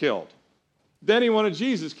Lazarus killed. Then he wanted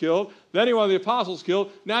Jesus killed. Then he wanted the apostles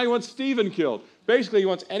killed. Now he wants Stephen killed. Basically, he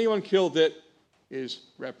wants anyone killed that is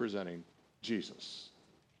representing Jesus.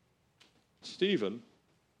 Stephen,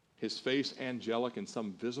 his face angelic in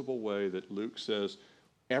some visible way that Luke says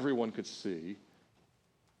everyone could see.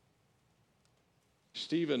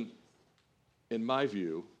 Stephen, in my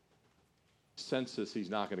view, senses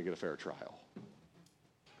he's not going to get a fair trial.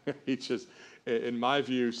 He just, in my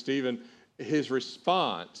view, Stephen, his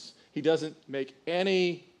response, he doesn't make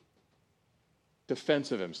any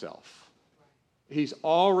defense of himself. He's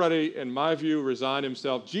already, in my view, resigned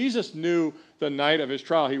himself. Jesus knew the night of his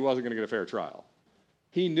trial he wasn't going to get a fair trial.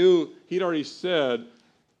 He knew, he'd already said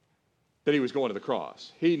that he was going to the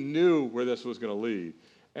cross. He knew where this was going to lead.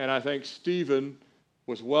 And I think Stephen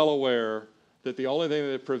was well aware that the only thing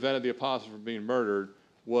that prevented the apostles from being murdered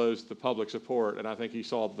was the public support. And I think he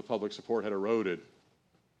saw that the public support had eroded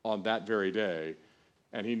on that very day.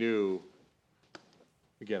 And he knew,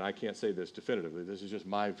 again, I can't say this definitively, this is just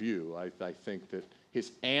my view. I think that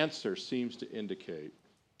his answer seems to indicate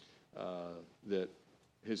that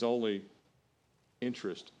his only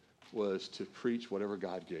interest was to preach whatever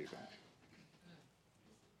God gave him.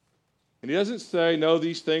 And he doesn't say, no,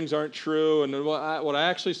 these things aren't true, and what I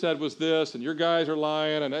actually said was this, and your guys are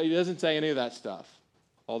lying, and he doesn't say any of that stuff.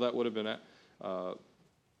 All that would have been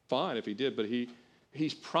fine if he did, but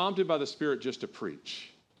he's prompted by the Spirit just to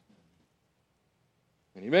preach.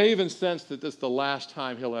 And he may even sense that this is the last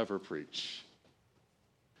time he'll ever preach.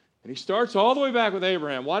 And he starts all the way back with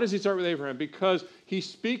Abraham. Why does he start with Abraham? Because he's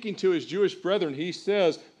speaking to his Jewish brethren. He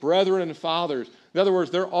says, brethren and fathers. In other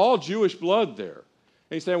words, they're all Jewish blood there.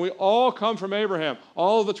 And he's saying, we all come from Abraham.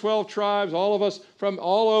 All of the 12 tribes, all of us from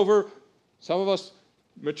all over. Some of us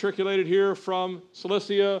matriculated here from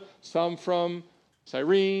Cilicia, some from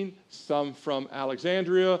Cyrene, some from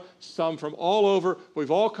Alexandria, some from all over.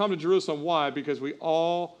 We've all come to Jerusalem. Why? Because we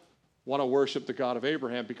all want to worship the God of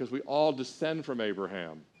Abraham, because we all descend from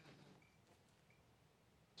Abraham.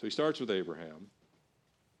 So he starts with Abraham.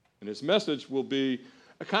 And his message will be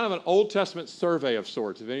a kind of an Old Testament survey of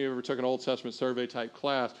sorts. If any of you ever took an Old Testament survey type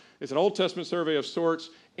class, it's an Old Testament survey of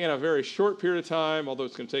sorts in a very short period of time, although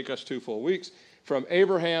it's going to take us 2 full weeks, from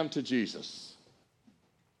Abraham to Jesus.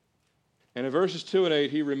 And in verses 2 and 8,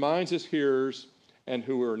 he reminds his hearers, and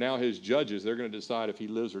who are now his judges, they're going to decide if he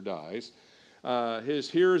lives or dies, his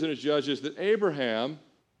hearers and his judges, that Abraham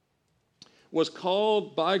was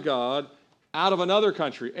called by God out of another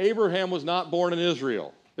country. Abraham was not born in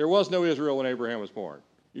Israel. There was no Israel when Abraham was born.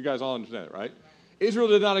 You guys all understand it, right? Israel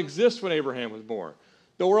did not exist when Abraham was born.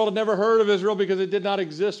 The world had never heard of Israel because it did not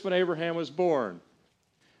exist when Abraham was born.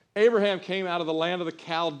 Abraham came out of the land of the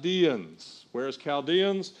Chaldeans. Where is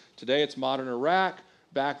Chaldeans? Today it's modern Iraq.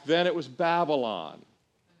 Back then it was Babylon.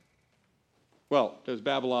 Well, it was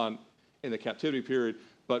Babylon in the captivity period,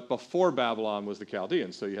 but before Babylon was the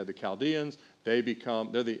Chaldeans. So you had the Chaldeans. They're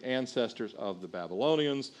the ancestors of the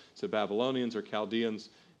Babylonians. So Babylonians are Chaldeans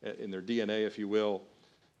in their DNA, if you will.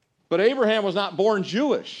 But Abraham was not born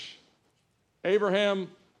Jewish. Abraham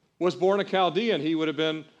was born a Chaldean. He would have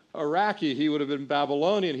been Iraqi. He would have been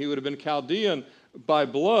Babylonian. He would have been Chaldean by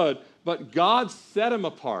blood. But God set him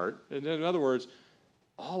apart. In other words,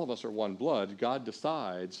 all of us are one blood. God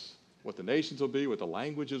decides what the nations will be, what the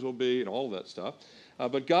languages will be, and all of that stuff.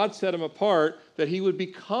 But God set him apart that he would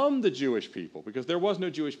become the Jewish people, because there was no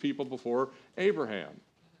Jewish people before Abraham.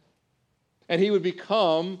 And he would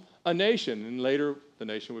become a nation, and later the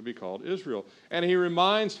nation would be called Israel. And he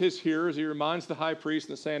reminds his hearers, he reminds the high priest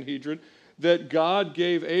and the Sanhedrin, that God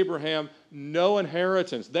gave Abraham no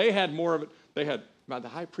inheritance. They had more of it. The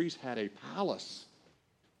high priest had a palace.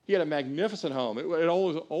 He had a magnificent home. It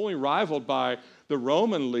was only rivaled by the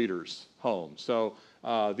Roman leaders' home. So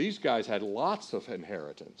these guys had lots of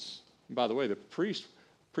inheritance. And by the way, the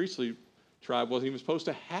priestly tribe wasn't even supposed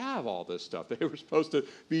to have all this stuff. They were supposed to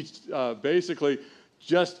be basically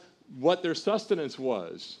just what their sustenance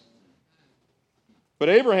was. But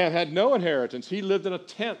Abraham had no inheritance. He lived in a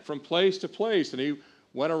tent from place to place, and he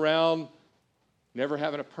went around never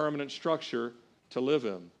having a permanent structure to live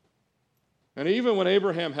in. And even when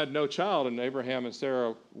Abraham had no child, and Abraham and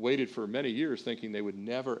Sarah waited for many years thinking they would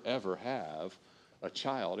never, ever have a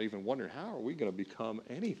child, even wondering, how are we going to become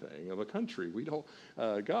anything of a country? We don't,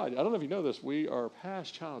 God, I don't know if you know this, we are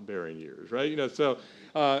past childbearing years, right? So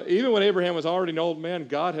even when Abraham was already an old man,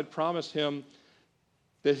 God had promised him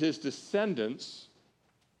that his descendants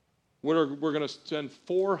were going to spend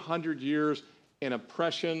 400 years in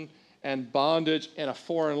oppression and bondage in a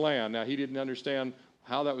foreign land. Now, he didn't understand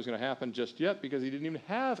how that was going to happen just yet because he didn't even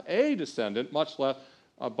have a descendant, much less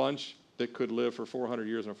a bunch that could live for 400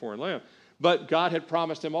 years in a foreign land. But God had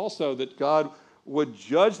promised him also that God would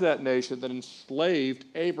judge that nation that enslaved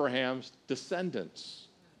Abraham's descendants.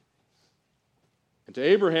 And to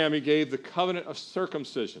Abraham, he gave the covenant of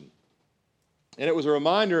circumcision. And it was a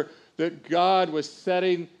reminder that God was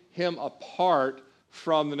setting him apart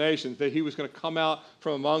from the nations, that he was going to come out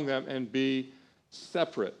from among them and be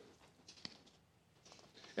separate.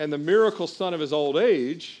 And the miracle son of his old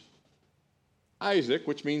age, Isaac,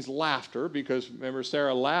 which means laughter, because remember,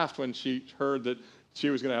 Sarah laughed when she heard that she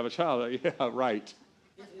was going to have a child. Yeah, right.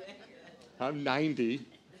 I'm 90.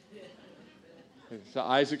 So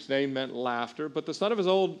Isaac's name meant laughter, but the son of his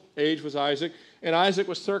old age was Isaac, and Isaac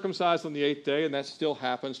was circumcised on the 8th day, and that still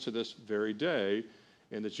happens to this very day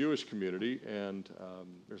in the Jewish community, and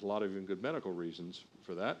there's a lot of even good medical reasons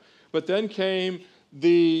for that. But then came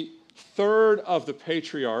the third of the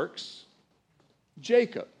patriarchs,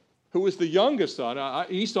 Jacob, who was the youngest son.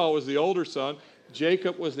 Esau was the older son.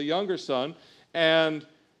 Jacob was the younger son, and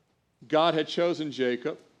God had chosen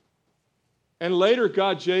Jacob. And later,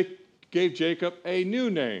 God gave Jacob a new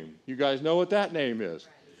name. You guys know what that name is?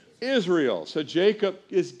 Israel. So Jacob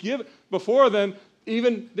is given. Before then,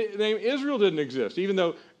 even the name Israel didn't exist. Even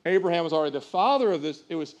though Abraham was already the father of this,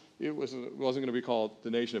 it wasn't going to be called the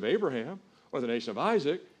nation of Abraham or the nation of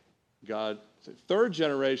Isaac. God said, third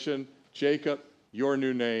generation, Jacob, your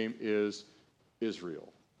new name is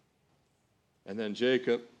Israel. And then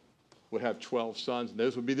Jacob would have 12 sons, and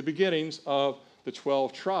those would be the beginnings of the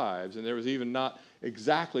 12 tribes. And there was even not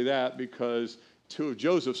exactly that, because 2 of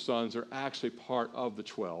Joseph's sons are actually part of the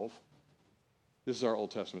 12. This is our Old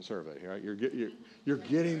Testament survey, right? You're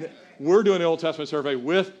getting we're doing the Old Testament survey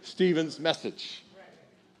with Stephen's message.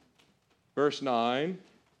 Verse 9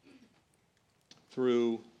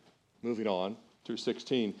 through, moving on, through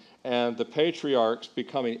 16. And the patriarchs,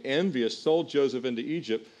 becoming envious, sold Joseph into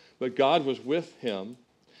Egypt, but God was with him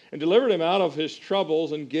and delivered him out of his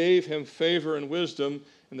troubles and gave him favor and wisdom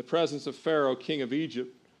in the presence of Pharaoh, king of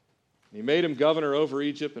Egypt. And he made him governor over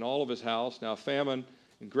Egypt and all of his house. Now famine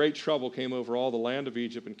and great trouble came over all the land of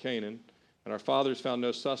Egypt and Canaan, and our fathers found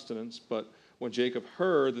no sustenance. But when Jacob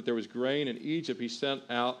heard that there was grain in Egypt, he sent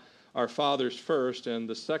out our fathers first, and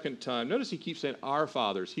the second time. Notice he keeps saying our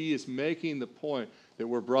fathers. He is making the point that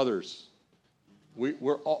we're brothers.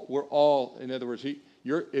 We're all, in other words,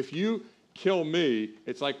 if you kill me,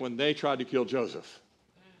 it's like when they tried to kill Joseph.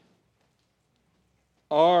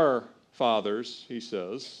 Our fathers, he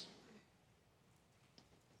says.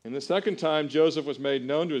 And the second time, Joseph was made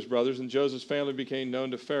known to his brothers, and Joseph's family became known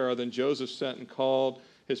to Pharaoh. Then Joseph sent and called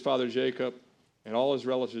his father Jacob and all his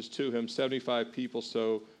relatives to him, 75 people.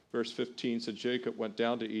 So, verse 15 said, Jacob went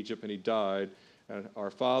down to Egypt, and he died. And our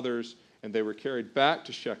fathers, and they were carried back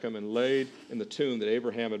to Shechem and laid in the tomb that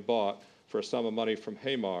Abraham had bought for a sum of money from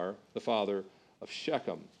Hamor, the father of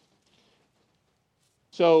Shechem.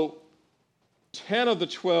 So, 10 of the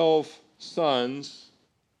 12 sons,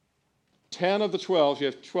 10 of the 12, you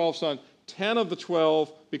have 12 sons, 10 of the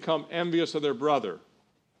 12 become envious of their brother.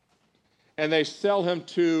 And they sell him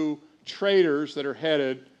to traders that are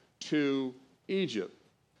headed to Egypt.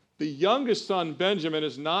 The youngest son, Benjamin,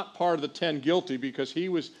 is not part of the 10 guilty because he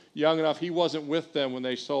was young enough. He wasn't with them when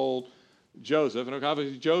they sold Joseph. And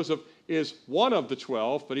obviously Joseph is one of the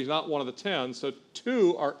 12, but he's not one of the 10. So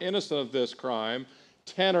 2 are innocent of this crime.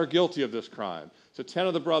 10 are guilty of this crime. So 10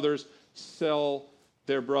 of the brothers sell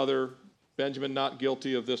their brother. Benjamin not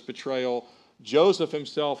guilty of this betrayal. Joseph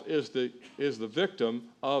himself is the victim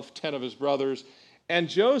of 10 of his brothers. And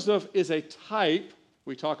Joseph is a type.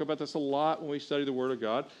 We talk about this a lot when we study the Word of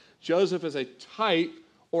God. Joseph is a type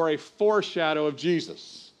or a foreshadow of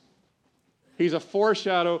Jesus. He's a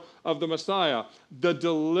foreshadow of the Messiah, the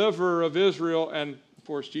deliverer of Israel, and of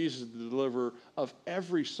course, Jesus is the deliverer of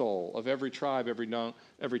every soul, of every tribe, every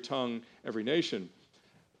tongue, every nation.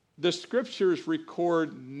 The scriptures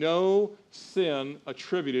record no sin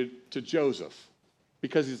attributed to Joseph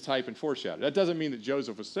because he's a type and foreshadow. That doesn't mean that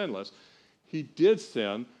Joseph was sinless. He did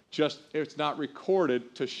sin, just it's not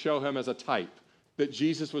recorded to show him as a type, that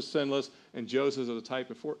Jesus was sinless and Joseph is a type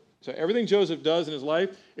and foreshadow. So everything Joseph does in his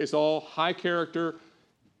life is all high character,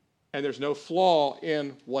 and there's no flaw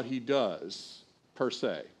in what he does, per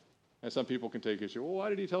se. And some people can take issue, well, why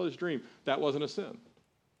did he tell his dream? That wasn't a sin.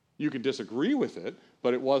 You can disagree with it,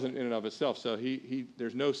 but it wasn't in and of itself. So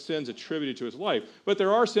there's no sins attributed to his life. But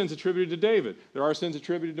there are sins attributed to David. There are sins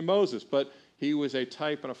attributed to Moses, but he was a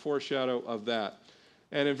type and a foreshadow of that.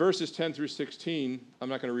 And in verses 10 through 16, I'm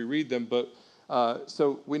not going to reread them, but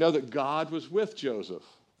so we know that God was with Joseph.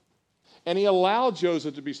 And he allowed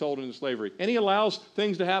Joseph to be sold into slavery. And he allows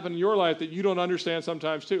things to happen in your life that you don't understand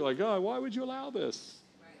sometimes too. Like, God, why would you allow this?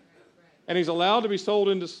 Right. And he's allowed to be sold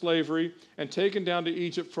into slavery and taken down to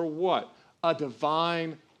Egypt for what? A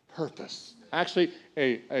divine purpose. Actually,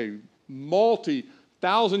 a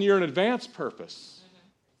multi-thousand-year in advance purpose.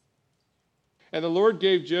 And the Lord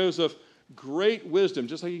gave Joseph great wisdom,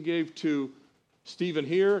 just like he gave to Stephen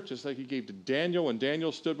here, just like he gave to Daniel when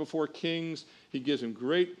Daniel stood before kings. He gives him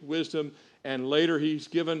great wisdom, and later he's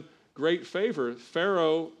given great favor.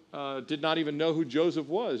 Pharaoh did not even know who Joseph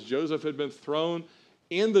was. Joseph had been thrown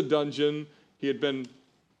in the dungeon. He had been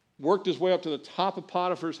worked his way up to the top of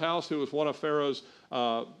Potiphar's house, who was one of Pharaoh's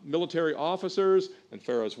military officers, and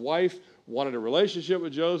Pharaoh's wife wanted a relationship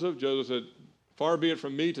with Joseph. Joseph said, far be it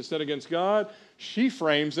from me to sin against God. She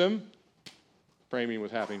frames him. Framing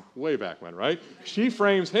was happening way back when, right? She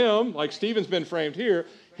frames him, like Stephen's been framed here.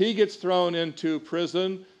 He gets thrown into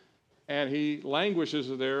prison, and he languishes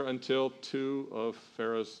there until two of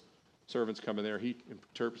Pharaoh's servants come in there. He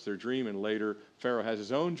interprets their dream, and later Pharaoh has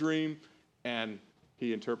his own dream, and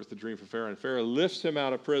he interprets the dream for Pharaoh. And Pharaoh lifts him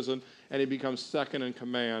out of prison, and he becomes second in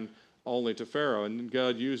command only to Pharaoh. And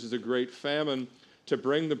God uses a great famine to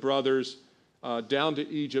bring the brothers down to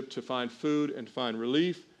Egypt to find food and find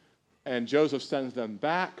relief. And Joseph sends them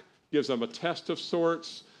back, gives them a test of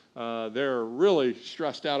sorts. They're really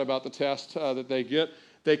stressed out about the test that they get.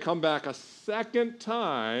 They come back a second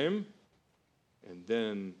time, and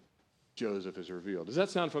then Joseph is revealed. Does that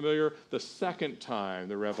sound familiar? The second time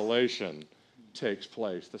the revelation takes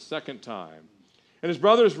place, the second time. And his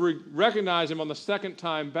brothers recognize him on the second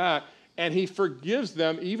time back, and he forgives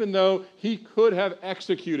them even though he could have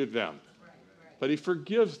executed them. But he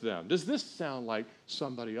forgives them. Does this sound like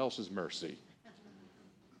somebody else's mercy?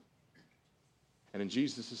 And in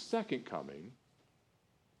Jesus' second coming,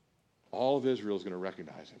 all of Israel is going to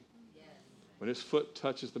recognize him. Yes. When his foot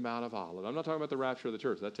touches the Mount of Olives. I'm not talking about the rapture of the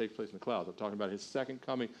church. That takes place in the clouds. I'm talking about his second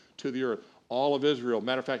coming to the earth. All of Israel.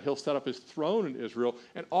 Matter of fact, he'll set up his throne in Israel,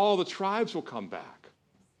 and all the tribes will come back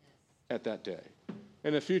at that day.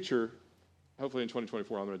 In the future, hopefully in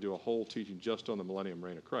 2024, I'm going to do a whole teaching just on the millennium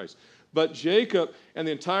reign of Christ. But Jacob and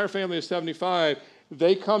the entire family of 75,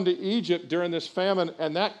 they come to Egypt during this famine,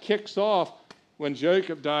 and that kicks off when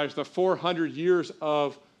Jacob dies, the 400 years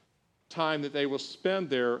of time that they will spend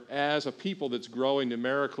there as a people that's growing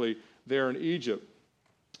numerically there in Egypt.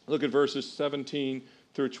 Look at verses 17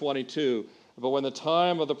 through 22. But when the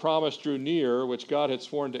time of the promise drew near, which God had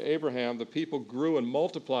sworn to Abraham, the people grew and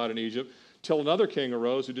multiplied in Egypt, till another king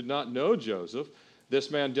arose who did not know Joseph. This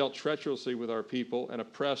man dealt treacherously with our people and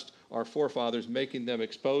oppressed our forefathers, making them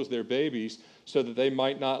expose their babies so that they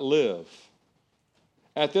might not live.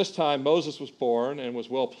 At this time, Moses was born and was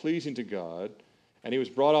well-pleasing to God, and he was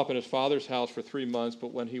brought up in his father's house for 3 months,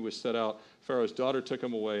 but when he was set out, Pharaoh's daughter took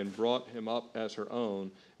him away and brought him up as her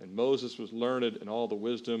own, and Moses was learned in all the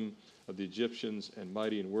wisdom of the Egyptians and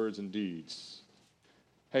mighty in words and deeds.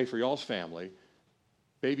 Hey, for y'all's family,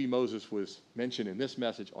 baby Moses was mentioned in this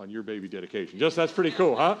message on your baby dedication. Just that's pretty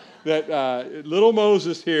cool, huh? That little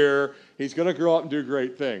Moses here, he's going to grow up and do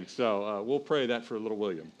great things. So we'll pray that for little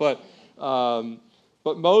William. But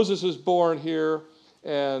Moses is born here,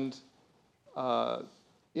 and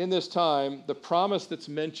in this time, the promise that's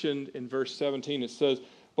mentioned in verse 17, it says,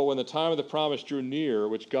 but when the time of the promise drew near,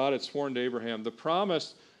 which God had sworn to Abraham, the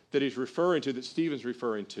promise that he's referring to, that Stephen's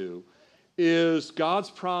referring to, is God's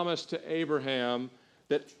promise to Abraham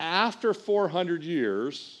that after 400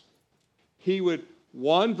 years, he would,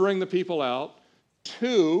 one, bring the people out.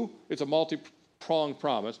 Two, it's a multi-pronged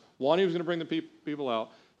promise. One, he was going to bring the people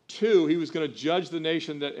out. Two, he was going to judge the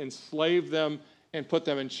nation that enslaved them and put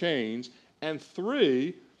them in chains. And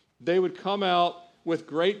three, they would come out with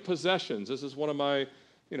great possessions. This is one of my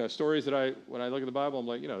stories that when I look at the Bible, I'm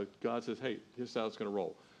like, God says, hey, here's how it's going to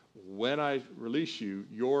roll. When I release you,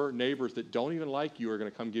 your neighbors that don't even like you are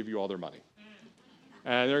going to come give you all their money.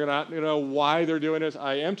 And they're going to know why they're doing this.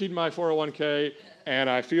 I emptied my 401k, and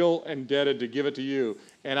I feel indebted to give it to you,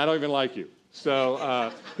 and I don't even like you.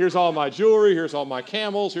 So here's all my jewelry, here's all my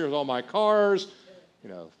camels, here's all my cars,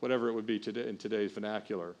 whatever it would be today in today's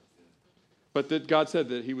vernacular. But that God said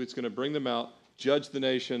that he was going to bring them out, judge the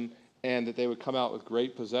nation, and that they would come out with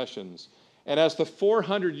great possessions. And as the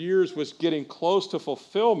 400 years was getting close to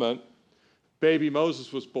fulfillment, baby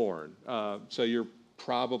Moses was born. So you're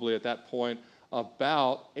probably at that point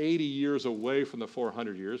about 80 years away from the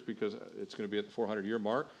 400 years, because it's going to be at the 400-year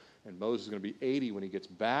mark, and Moses is going to be 80 when he gets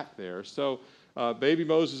back there. So baby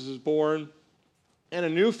Moses is born, and a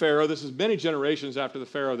new Pharaoh. This is many generations after the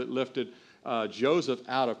Pharaoh that lifted Joseph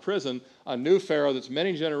out of prison. A new Pharaoh that's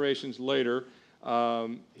many generations later.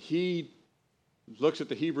 He looks at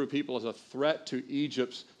the Hebrew people as a threat to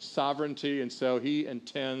Egypt's sovereignty, and so he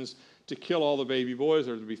intends to kill all the baby boys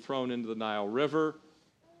or to be thrown into the Nile River.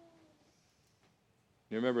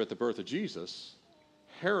 You remember at the birth of Jesus,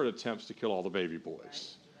 Herod attempts to kill all the baby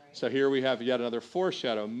boys. So here we have yet another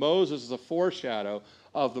foreshadow. Moses is a foreshadow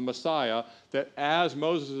of the Messiah, that as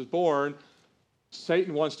Moses is born,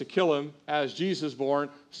 Satan wants to kill him. As Jesus is born,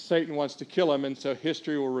 Satan wants to kill him, and so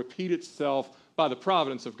history will repeat itself by the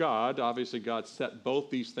providence of God. Obviously, God set both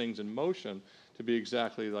these things in motion to be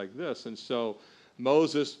exactly like this. And so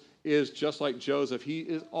Moses is just like Joseph. He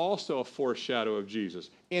is also a foreshadow of Jesus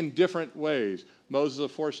in different ways. Moses is a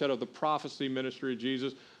foreshadow of the prophecy ministry of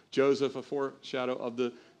Jesus. Joseph a foreshadow of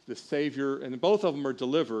the Savior. And both of them are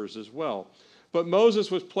deliverers as well. But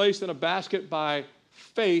Moses was placed in a basket by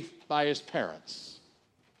faith by his parents.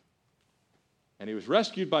 And he was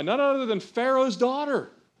rescued by none other than Pharaoh's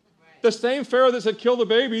daughter. The same Pharaoh that said, kill the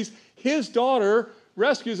babies, his daughter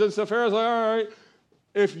rescues us. So Pharaoh's like, all right,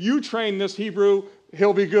 if you train this Hebrew,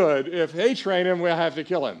 he'll be good. If they train him, we'll have to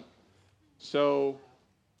kill him. So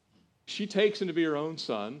she takes him to be her own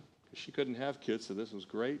son. She couldn't have kids, so this was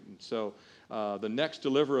great. And so the next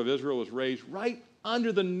deliverer of Israel was raised right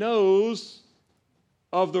under the nose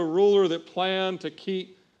of the ruler that planned to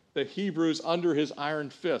keep the Hebrews under his iron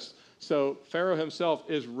fist. So Pharaoh himself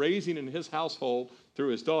is raising in his household, through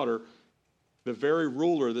his daughter, the very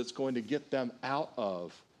ruler that's going to get them out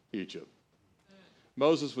of Egypt.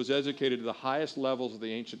 Moses was educated to the highest levels of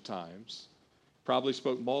the ancient times, probably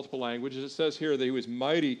spoke multiple languages. It says here that he was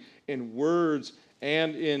mighty in words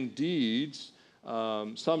and in deeds.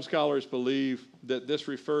 Some scholars believe that this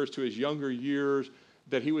refers to his younger years,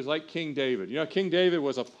 that he was like King David. King David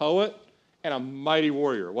was a poet and a mighty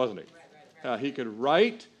warrior, wasn't he? He could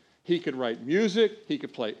write music, he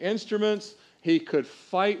could play instruments, he could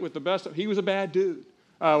fight with the best. He was a bad dude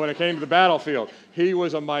when it came to the battlefield. He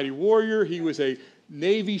was a mighty warrior. He was a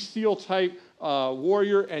Navy SEAL type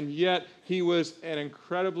warrior, and yet he was an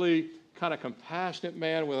incredibly kind of compassionate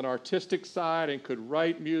man with an artistic side and could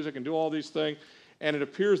write music and do all these things. And it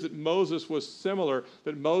appears that Moses was similar,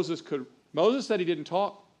 that Moses said he didn't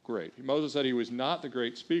talk great. Moses said he was not the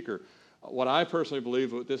great speaker. What I personally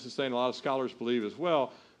believe, what this is saying a lot of scholars believe as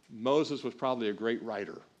well, Moses was probably a great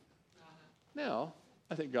writer. Now,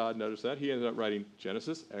 I think God noticed that. He ended up writing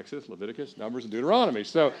Genesis, Exodus, Leviticus, Numbers, and Deuteronomy.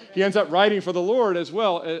 So he ends up writing for the Lord as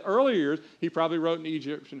well. In earlier years, he probably wrote in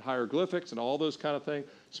Egyptian hieroglyphics and all those kind of things,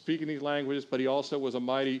 speaking these languages, but he also was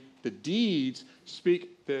the deeds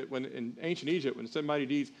speak, that when in ancient Egypt, when it said mighty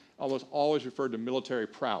deeds, almost always referred to military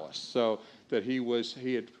prowess. So that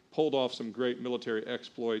he had pulled off some great military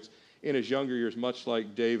exploits in his younger years, much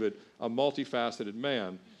like David, a multifaceted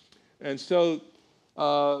man. And so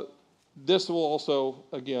this will also,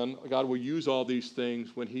 again, God will use all these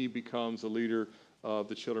things when he becomes the leader of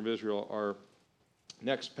the children of Israel. Our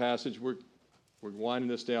next passage, we're winding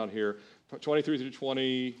this down here, 23 through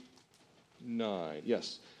 29.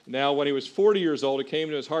 Yes. Now, when he was 40 years old, it came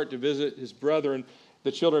to his heart to visit his brethren,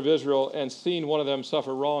 the children of Israel, and seeing one of them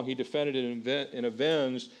suffer wrong, he defended and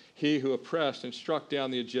avenged he who oppressed and struck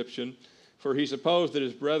down the Egyptian, for he supposed that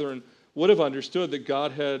his brethren would have understood that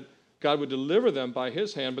God would deliver them by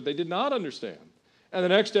his hand, but they did not understand. And the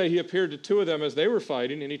next day he appeared to two of them as they were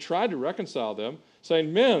fighting, and he tried to reconcile them,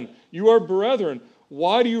 saying, men, you are brethren.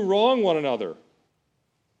 Why do you wrong one another?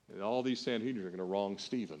 And all these Sanhedrin are going to wrong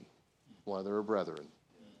Stephen, why they're brethren.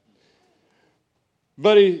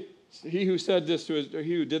 But he who did this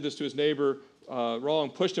to his neighbor wrong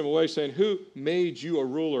pushed him away, saying, who made you a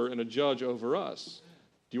ruler and a judge over us?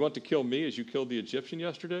 Do you want to kill me as you killed the Egyptian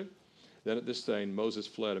yesterday? Then at this saying, Moses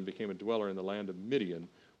fled and became a dweller in the land of Midian,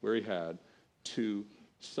 where he had 2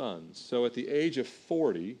 sons. So at the age of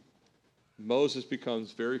 40, Moses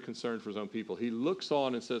becomes very concerned for his own people. He looks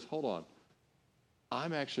on and says, hold on,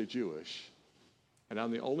 I'm actually Jewish, and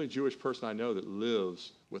I'm the only Jewish person I know that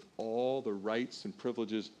lives with all the rights and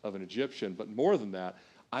privileges of an Egyptian, but more than that,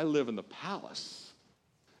 I live in the palace,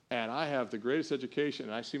 and I have the greatest education,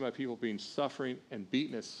 and I see my people being suffering and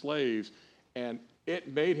beaten as slaves, and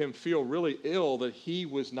it made him feel really ill that he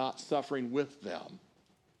was not suffering with them. And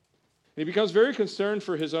he becomes very concerned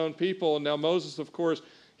for his own people, and now Moses, of course,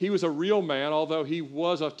 he was a real man, although he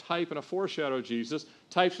was a type and a foreshadow of Jesus.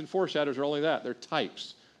 Types and foreshadows are only that. They're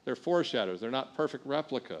types. They're foreshadows. They're not perfect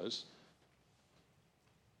replicas.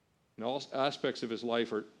 And all aspects of his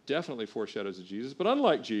life are definitely foreshadows of Jesus. But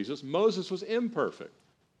unlike Jesus, Moses was imperfect.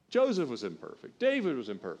 Joseph was imperfect. David was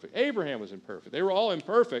imperfect. Abraham was imperfect. They were all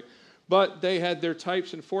imperfect, but they had their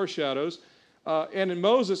types and foreshadows. And in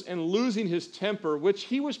Moses, in losing his temper, which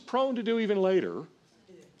he was prone to do even later,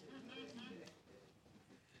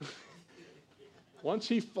 once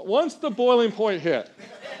the boiling point hit,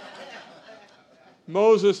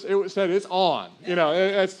 Moses, it said it's on, at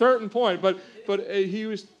a certain point. But he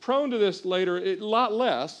was prone to this later, a lot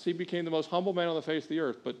less. He became the most humble man on the face of the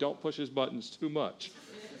earth, but don't push his buttons too much.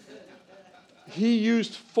 He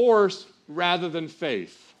used force rather than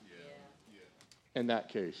faith. In that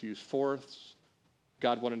case, he used force.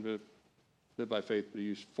 God wanted him to live by faith, but he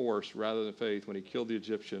used force rather than faith when he killed the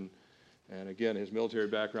Egyptian. And again, his military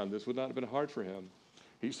background, this would not have been hard for him.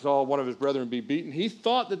 He saw one of his brethren be beaten. He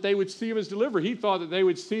thought that they would see him as deliverer. He thought that they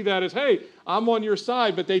would see that as, hey, I'm on your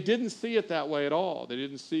side. But they didn't see it that way at all. They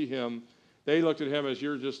didn't see him. They looked at him as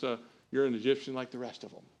you're an Egyptian like the rest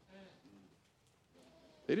of them.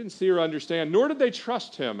 They didn't see or understand, nor did they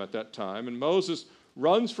trust him at that time. And Moses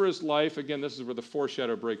runs for his life. Again, this is where the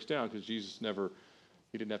foreshadow breaks down, because Jesus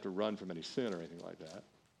he didn't have to run from any sin or anything like that.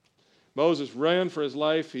 Moses ran for his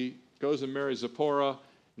life. He goes and marries Zipporah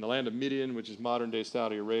in the land of Midian, which is modern-day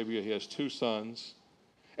Saudi Arabia. He has 2 sons.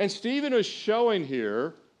 And Stephen is showing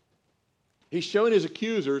here, he's showing his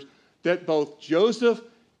accusers that both Joseph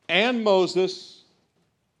and Moses,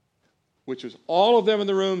 which was all of them in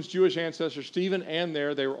the room's Jewish ancestors, Stephen and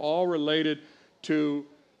they were all related to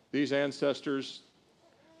these ancestors,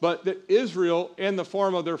 but that Israel, in the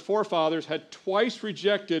form of their forefathers, had twice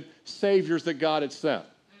rejected saviors that God had sent.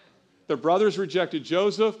 Their brothers rejected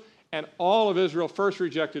Joseph, and all of Israel first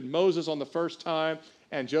rejected Moses on the first time,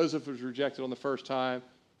 and Joseph was rejected on the first time.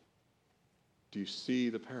 Do you see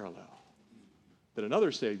the parallel? That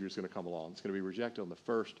another Savior is going to come along. It's going to be rejected on the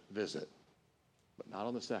first visit, but not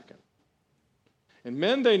on the second. And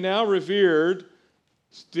men they now revered,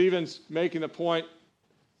 Stephen's making the point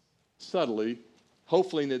subtly,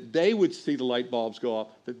 hopefully that they would see the light bulbs go off,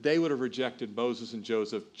 that they would have rejected Moses and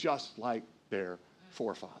Joseph just like their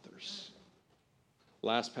forefathers.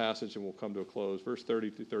 Last passage, and we'll come to a close. Verse 30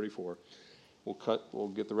 through 34. We'll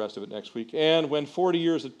get the rest of it next week. And when 40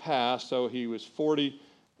 years had passed, so he was 40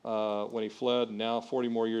 when he fled, and now 40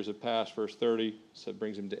 more years had passed, verse 30, so it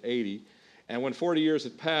brings him to 80. And when 40 years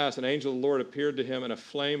had passed, an angel of the Lord appeared to him in a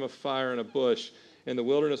flame of fire in a bush in the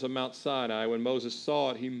wilderness of Mount Sinai. When Moses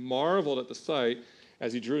saw it, he marveled at the sight.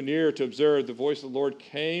 As he drew near to observe, the voice of the Lord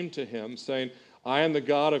came to him, saying, I am the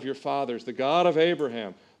God of your fathers, the God of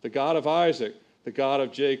Abraham, the God of Isaac, the God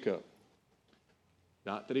of Jacob.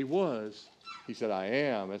 Not that he was. He said, I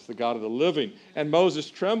am. It's the God of the living. And Moses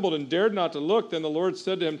trembled and dared not to look. Then the Lord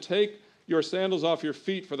said to him, take your sandals off your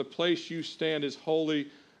feet, for the place you stand is holy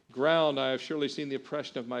ground. I have surely seen the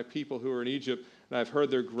oppression of my people who are in Egypt, and I've heard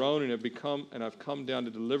their groaning, and I've come down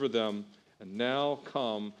to deliver them. And now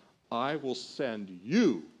come, I will send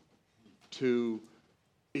you to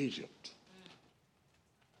Egypt.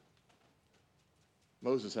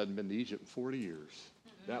 Moses hadn't been to Egypt in 40 years.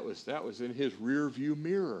 That was in his rear view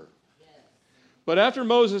mirror. But after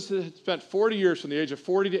Moses had spent 40 years, from the age of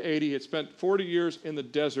 40 to 80, he had spent 40 years in the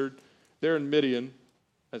desert there in Midian,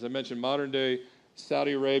 as I mentioned, modern-day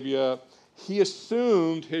Saudi Arabia. He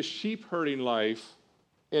assumed his sheep herding life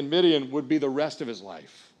in Midian would be the rest of his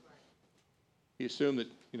life. He assumed that,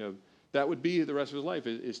 that would be the rest of his life,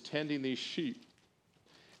 is tending these sheep.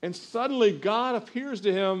 And suddenly God appears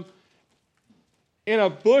to him in a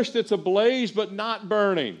bush that's ablaze but not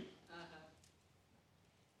burning.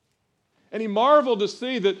 And he marveled to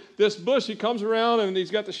see that this bush, he comes around and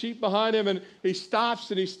he's got the sheep behind him, and he stops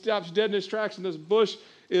dead in his tracks, and this bush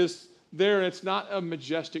is there, and it's not a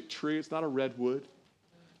majestic tree. It's not a redwood.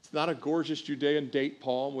 It's not a gorgeous Judean date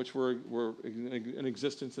palm, which were in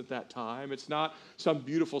existence at that time. It's not some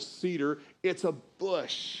beautiful cedar. It's a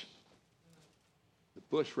bush. The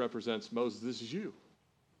bush represents Moses. This is you.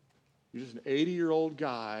 You're just an 80-year-old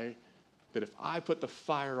guy that if I put the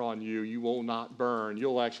fire on you, you will not burn.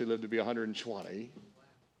 You'll actually live to be 120.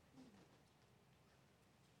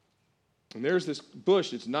 And there's this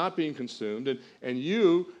bush that's not being consumed. And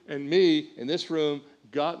you and me in this room,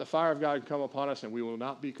 God, the fire of God can come upon us, and we will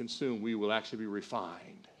not be consumed. We will actually be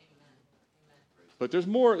refined. But there's a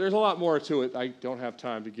lot more to it. I don't have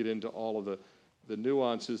time to get into all of the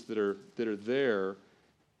nuances that are there.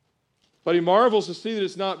 But he marvels to see that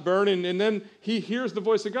it's not burning, and then he hears the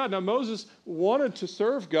voice of God. Now, Moses wanted to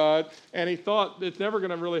serve God, and he thought it's never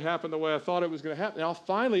going to really happen the way I thought it was going to happen. Now,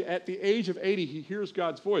 finally, at the age of 80, he hears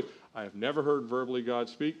God's voice. I have never heard verbally God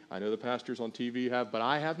speak. I know the pastors on TV have, but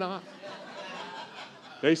I have not.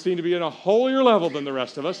 They seem to be in a holier level than the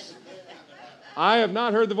rest of us. I have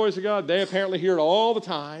not heard the voice of God. They apparently hear it all the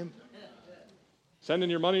time. Send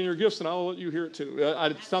in your money and your gifts, and I'll let you hear it too.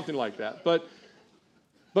 Something like that.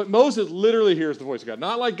 But Moses literally hears the voice of God.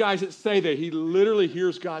 Not like guys that say that. He literally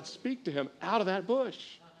hears God speak to him out of that bush.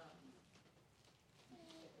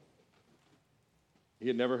 He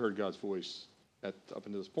had never heard God's voice up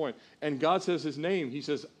until this point. And God says his name. He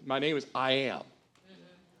says, my name is I am.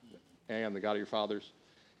 I am the God of your fathers.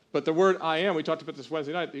 But the word I am, we talked about this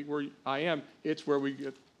Wednesday night, the word I am, it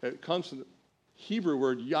comes from the Hebrew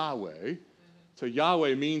word Yahweh. So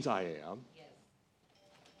Yahweh means I am.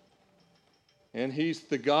 And he's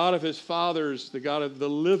the God of his fathers, the God of the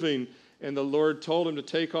living. And the Lord told him to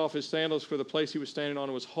take off his sandals, for the place he was standing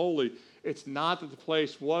on was holy. It's not that the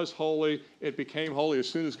place was holy. It became holy as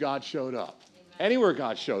soon as God showed up. Amen. Anywhere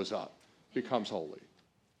God shows up becomes holy.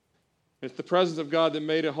 It's the presence of God that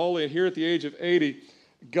made it holy. And here at the age of 80,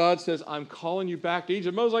 God says, I'm calling you back to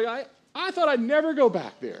Egypt. Moses was like, I thought I'd never go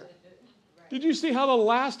back there. Did you see how the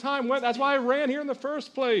last time went? That's why I ran here in the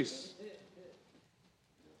first place.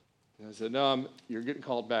 And I said, no, you're getting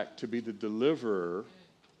called back to be the deliverer.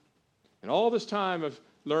 And all this time of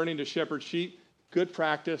learning to shepherd sheep, good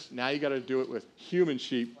practice. Now you got to do it with human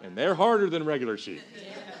sheep, and they're harder than regular sheep.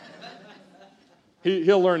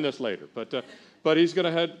 He'll learn this later, but he's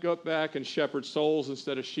going to go back and shepherd souls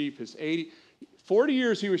instead of sheep. 40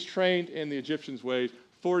 years he was trained in the Egyptians' ways.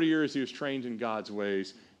 40 years he was trained in God's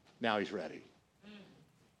ways. Now he's ready.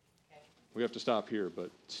 We have to stop here, but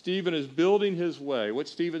Stephen is building his way. What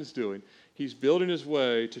Stephen's doing, he's building his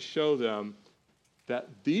way to show them that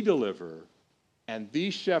the deliverer and the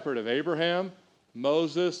shepherd of Abraham,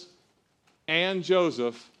 Moses, and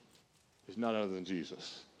Joseph is none other than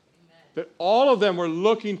Jesus. Amen. That all of them were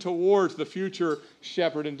looking towards the future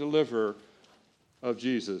shepherd and deliverer of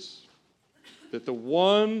Jesus. That the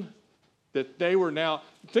one that they were now,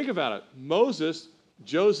 think about it, Moses,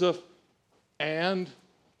 Joseph, and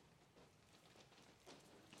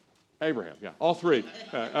Abraham, yeah, all three.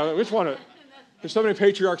 Which one? There's so many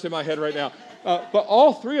patriarchs in my head right now. But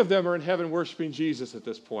all three of them are in heaven worshiping Jesus at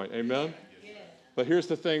this point. Amen? Yes. But here's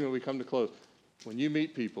the thing when we come to close. When you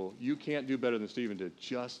meet people, you can't do better than Stephen did.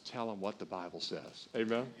 Just tell them what the Bible says.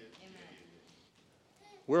 Amen? Amen.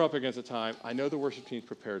 We're up against a time. I know the worship team's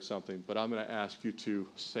prepared something, but I'm going to ask you to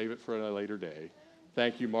save it for a later day.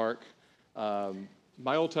 Thank you, Mark.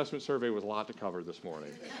 My Old Testament survey was a lot to cover this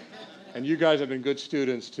morning. And you guys have been good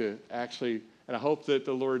students to actually, and I hope that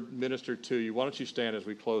the Lord ministered to you. Why don't you stand as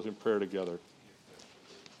we close in prayer together?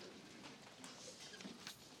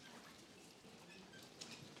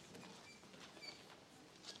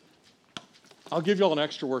 I'll give you all an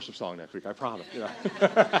extra worship song next week, I promise.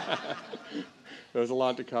 There's a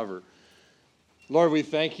lot to cover. Lord, we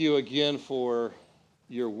thank you again for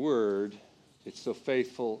your word. It's so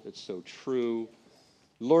faithful. It's so true.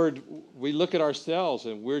 Lord, we look at ourselves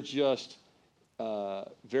and we're just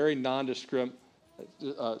very nondescriptive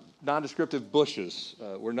bushes.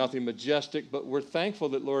 We're nothing majestic, but we're thankful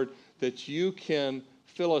that, Lord, that you can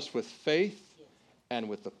fill us with faith and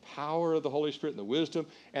with the power of the Holy Spirit and the wisdom,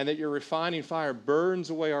 and that your refining fire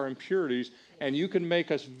burns away our impurities, and you can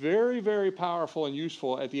make us very, very powerful and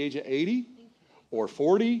useful at the age of 80 or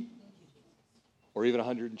 40 or even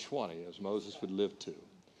 120, as Moses would live to.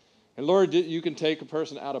 And Lord, you can take a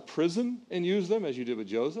person out of prison and use them, as you did with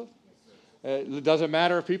Joseph. It doesn't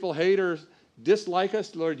matter if people hate or dislike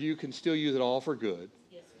us, Lord, you can still use it all for good.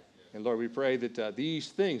 And Lord, we pray that these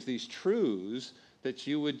things, these truths, that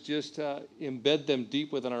you would just embed them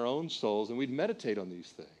deep within our own souls, and we'd meditate on these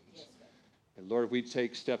things. And Lord, we'd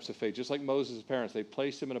take steps of faith, just like Moses' parents. They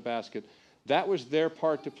placed him in a basket. That was their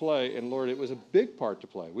part to play, and Lord, it was a big part to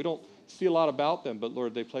play. We don't see a lot about them, but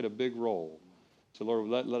Lord, they played a big role. So Lord,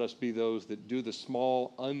 let us be those that do the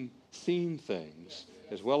small, unseen things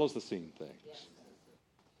as well as the seen things.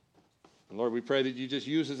 And Lord, we pray that you just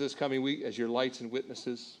use us this coming week as your lights and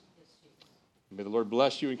witnesses. May the Lord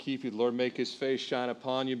bless you and keep you. The Lord make his face shine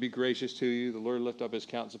upon you, be gracious to you. The Lord lift up his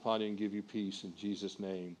countenance upon you and give you peace. In Jesus'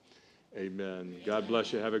 name, amen. God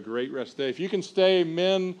bless you. Have a great rest of the day. If you can stay,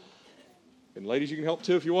 men and ladies, you can help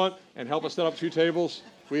too if you want, and help us set up 2 tables.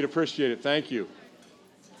 We'd appreciate it. Thank you.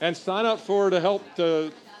 And sign up to help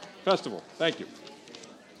the festival. Thank you.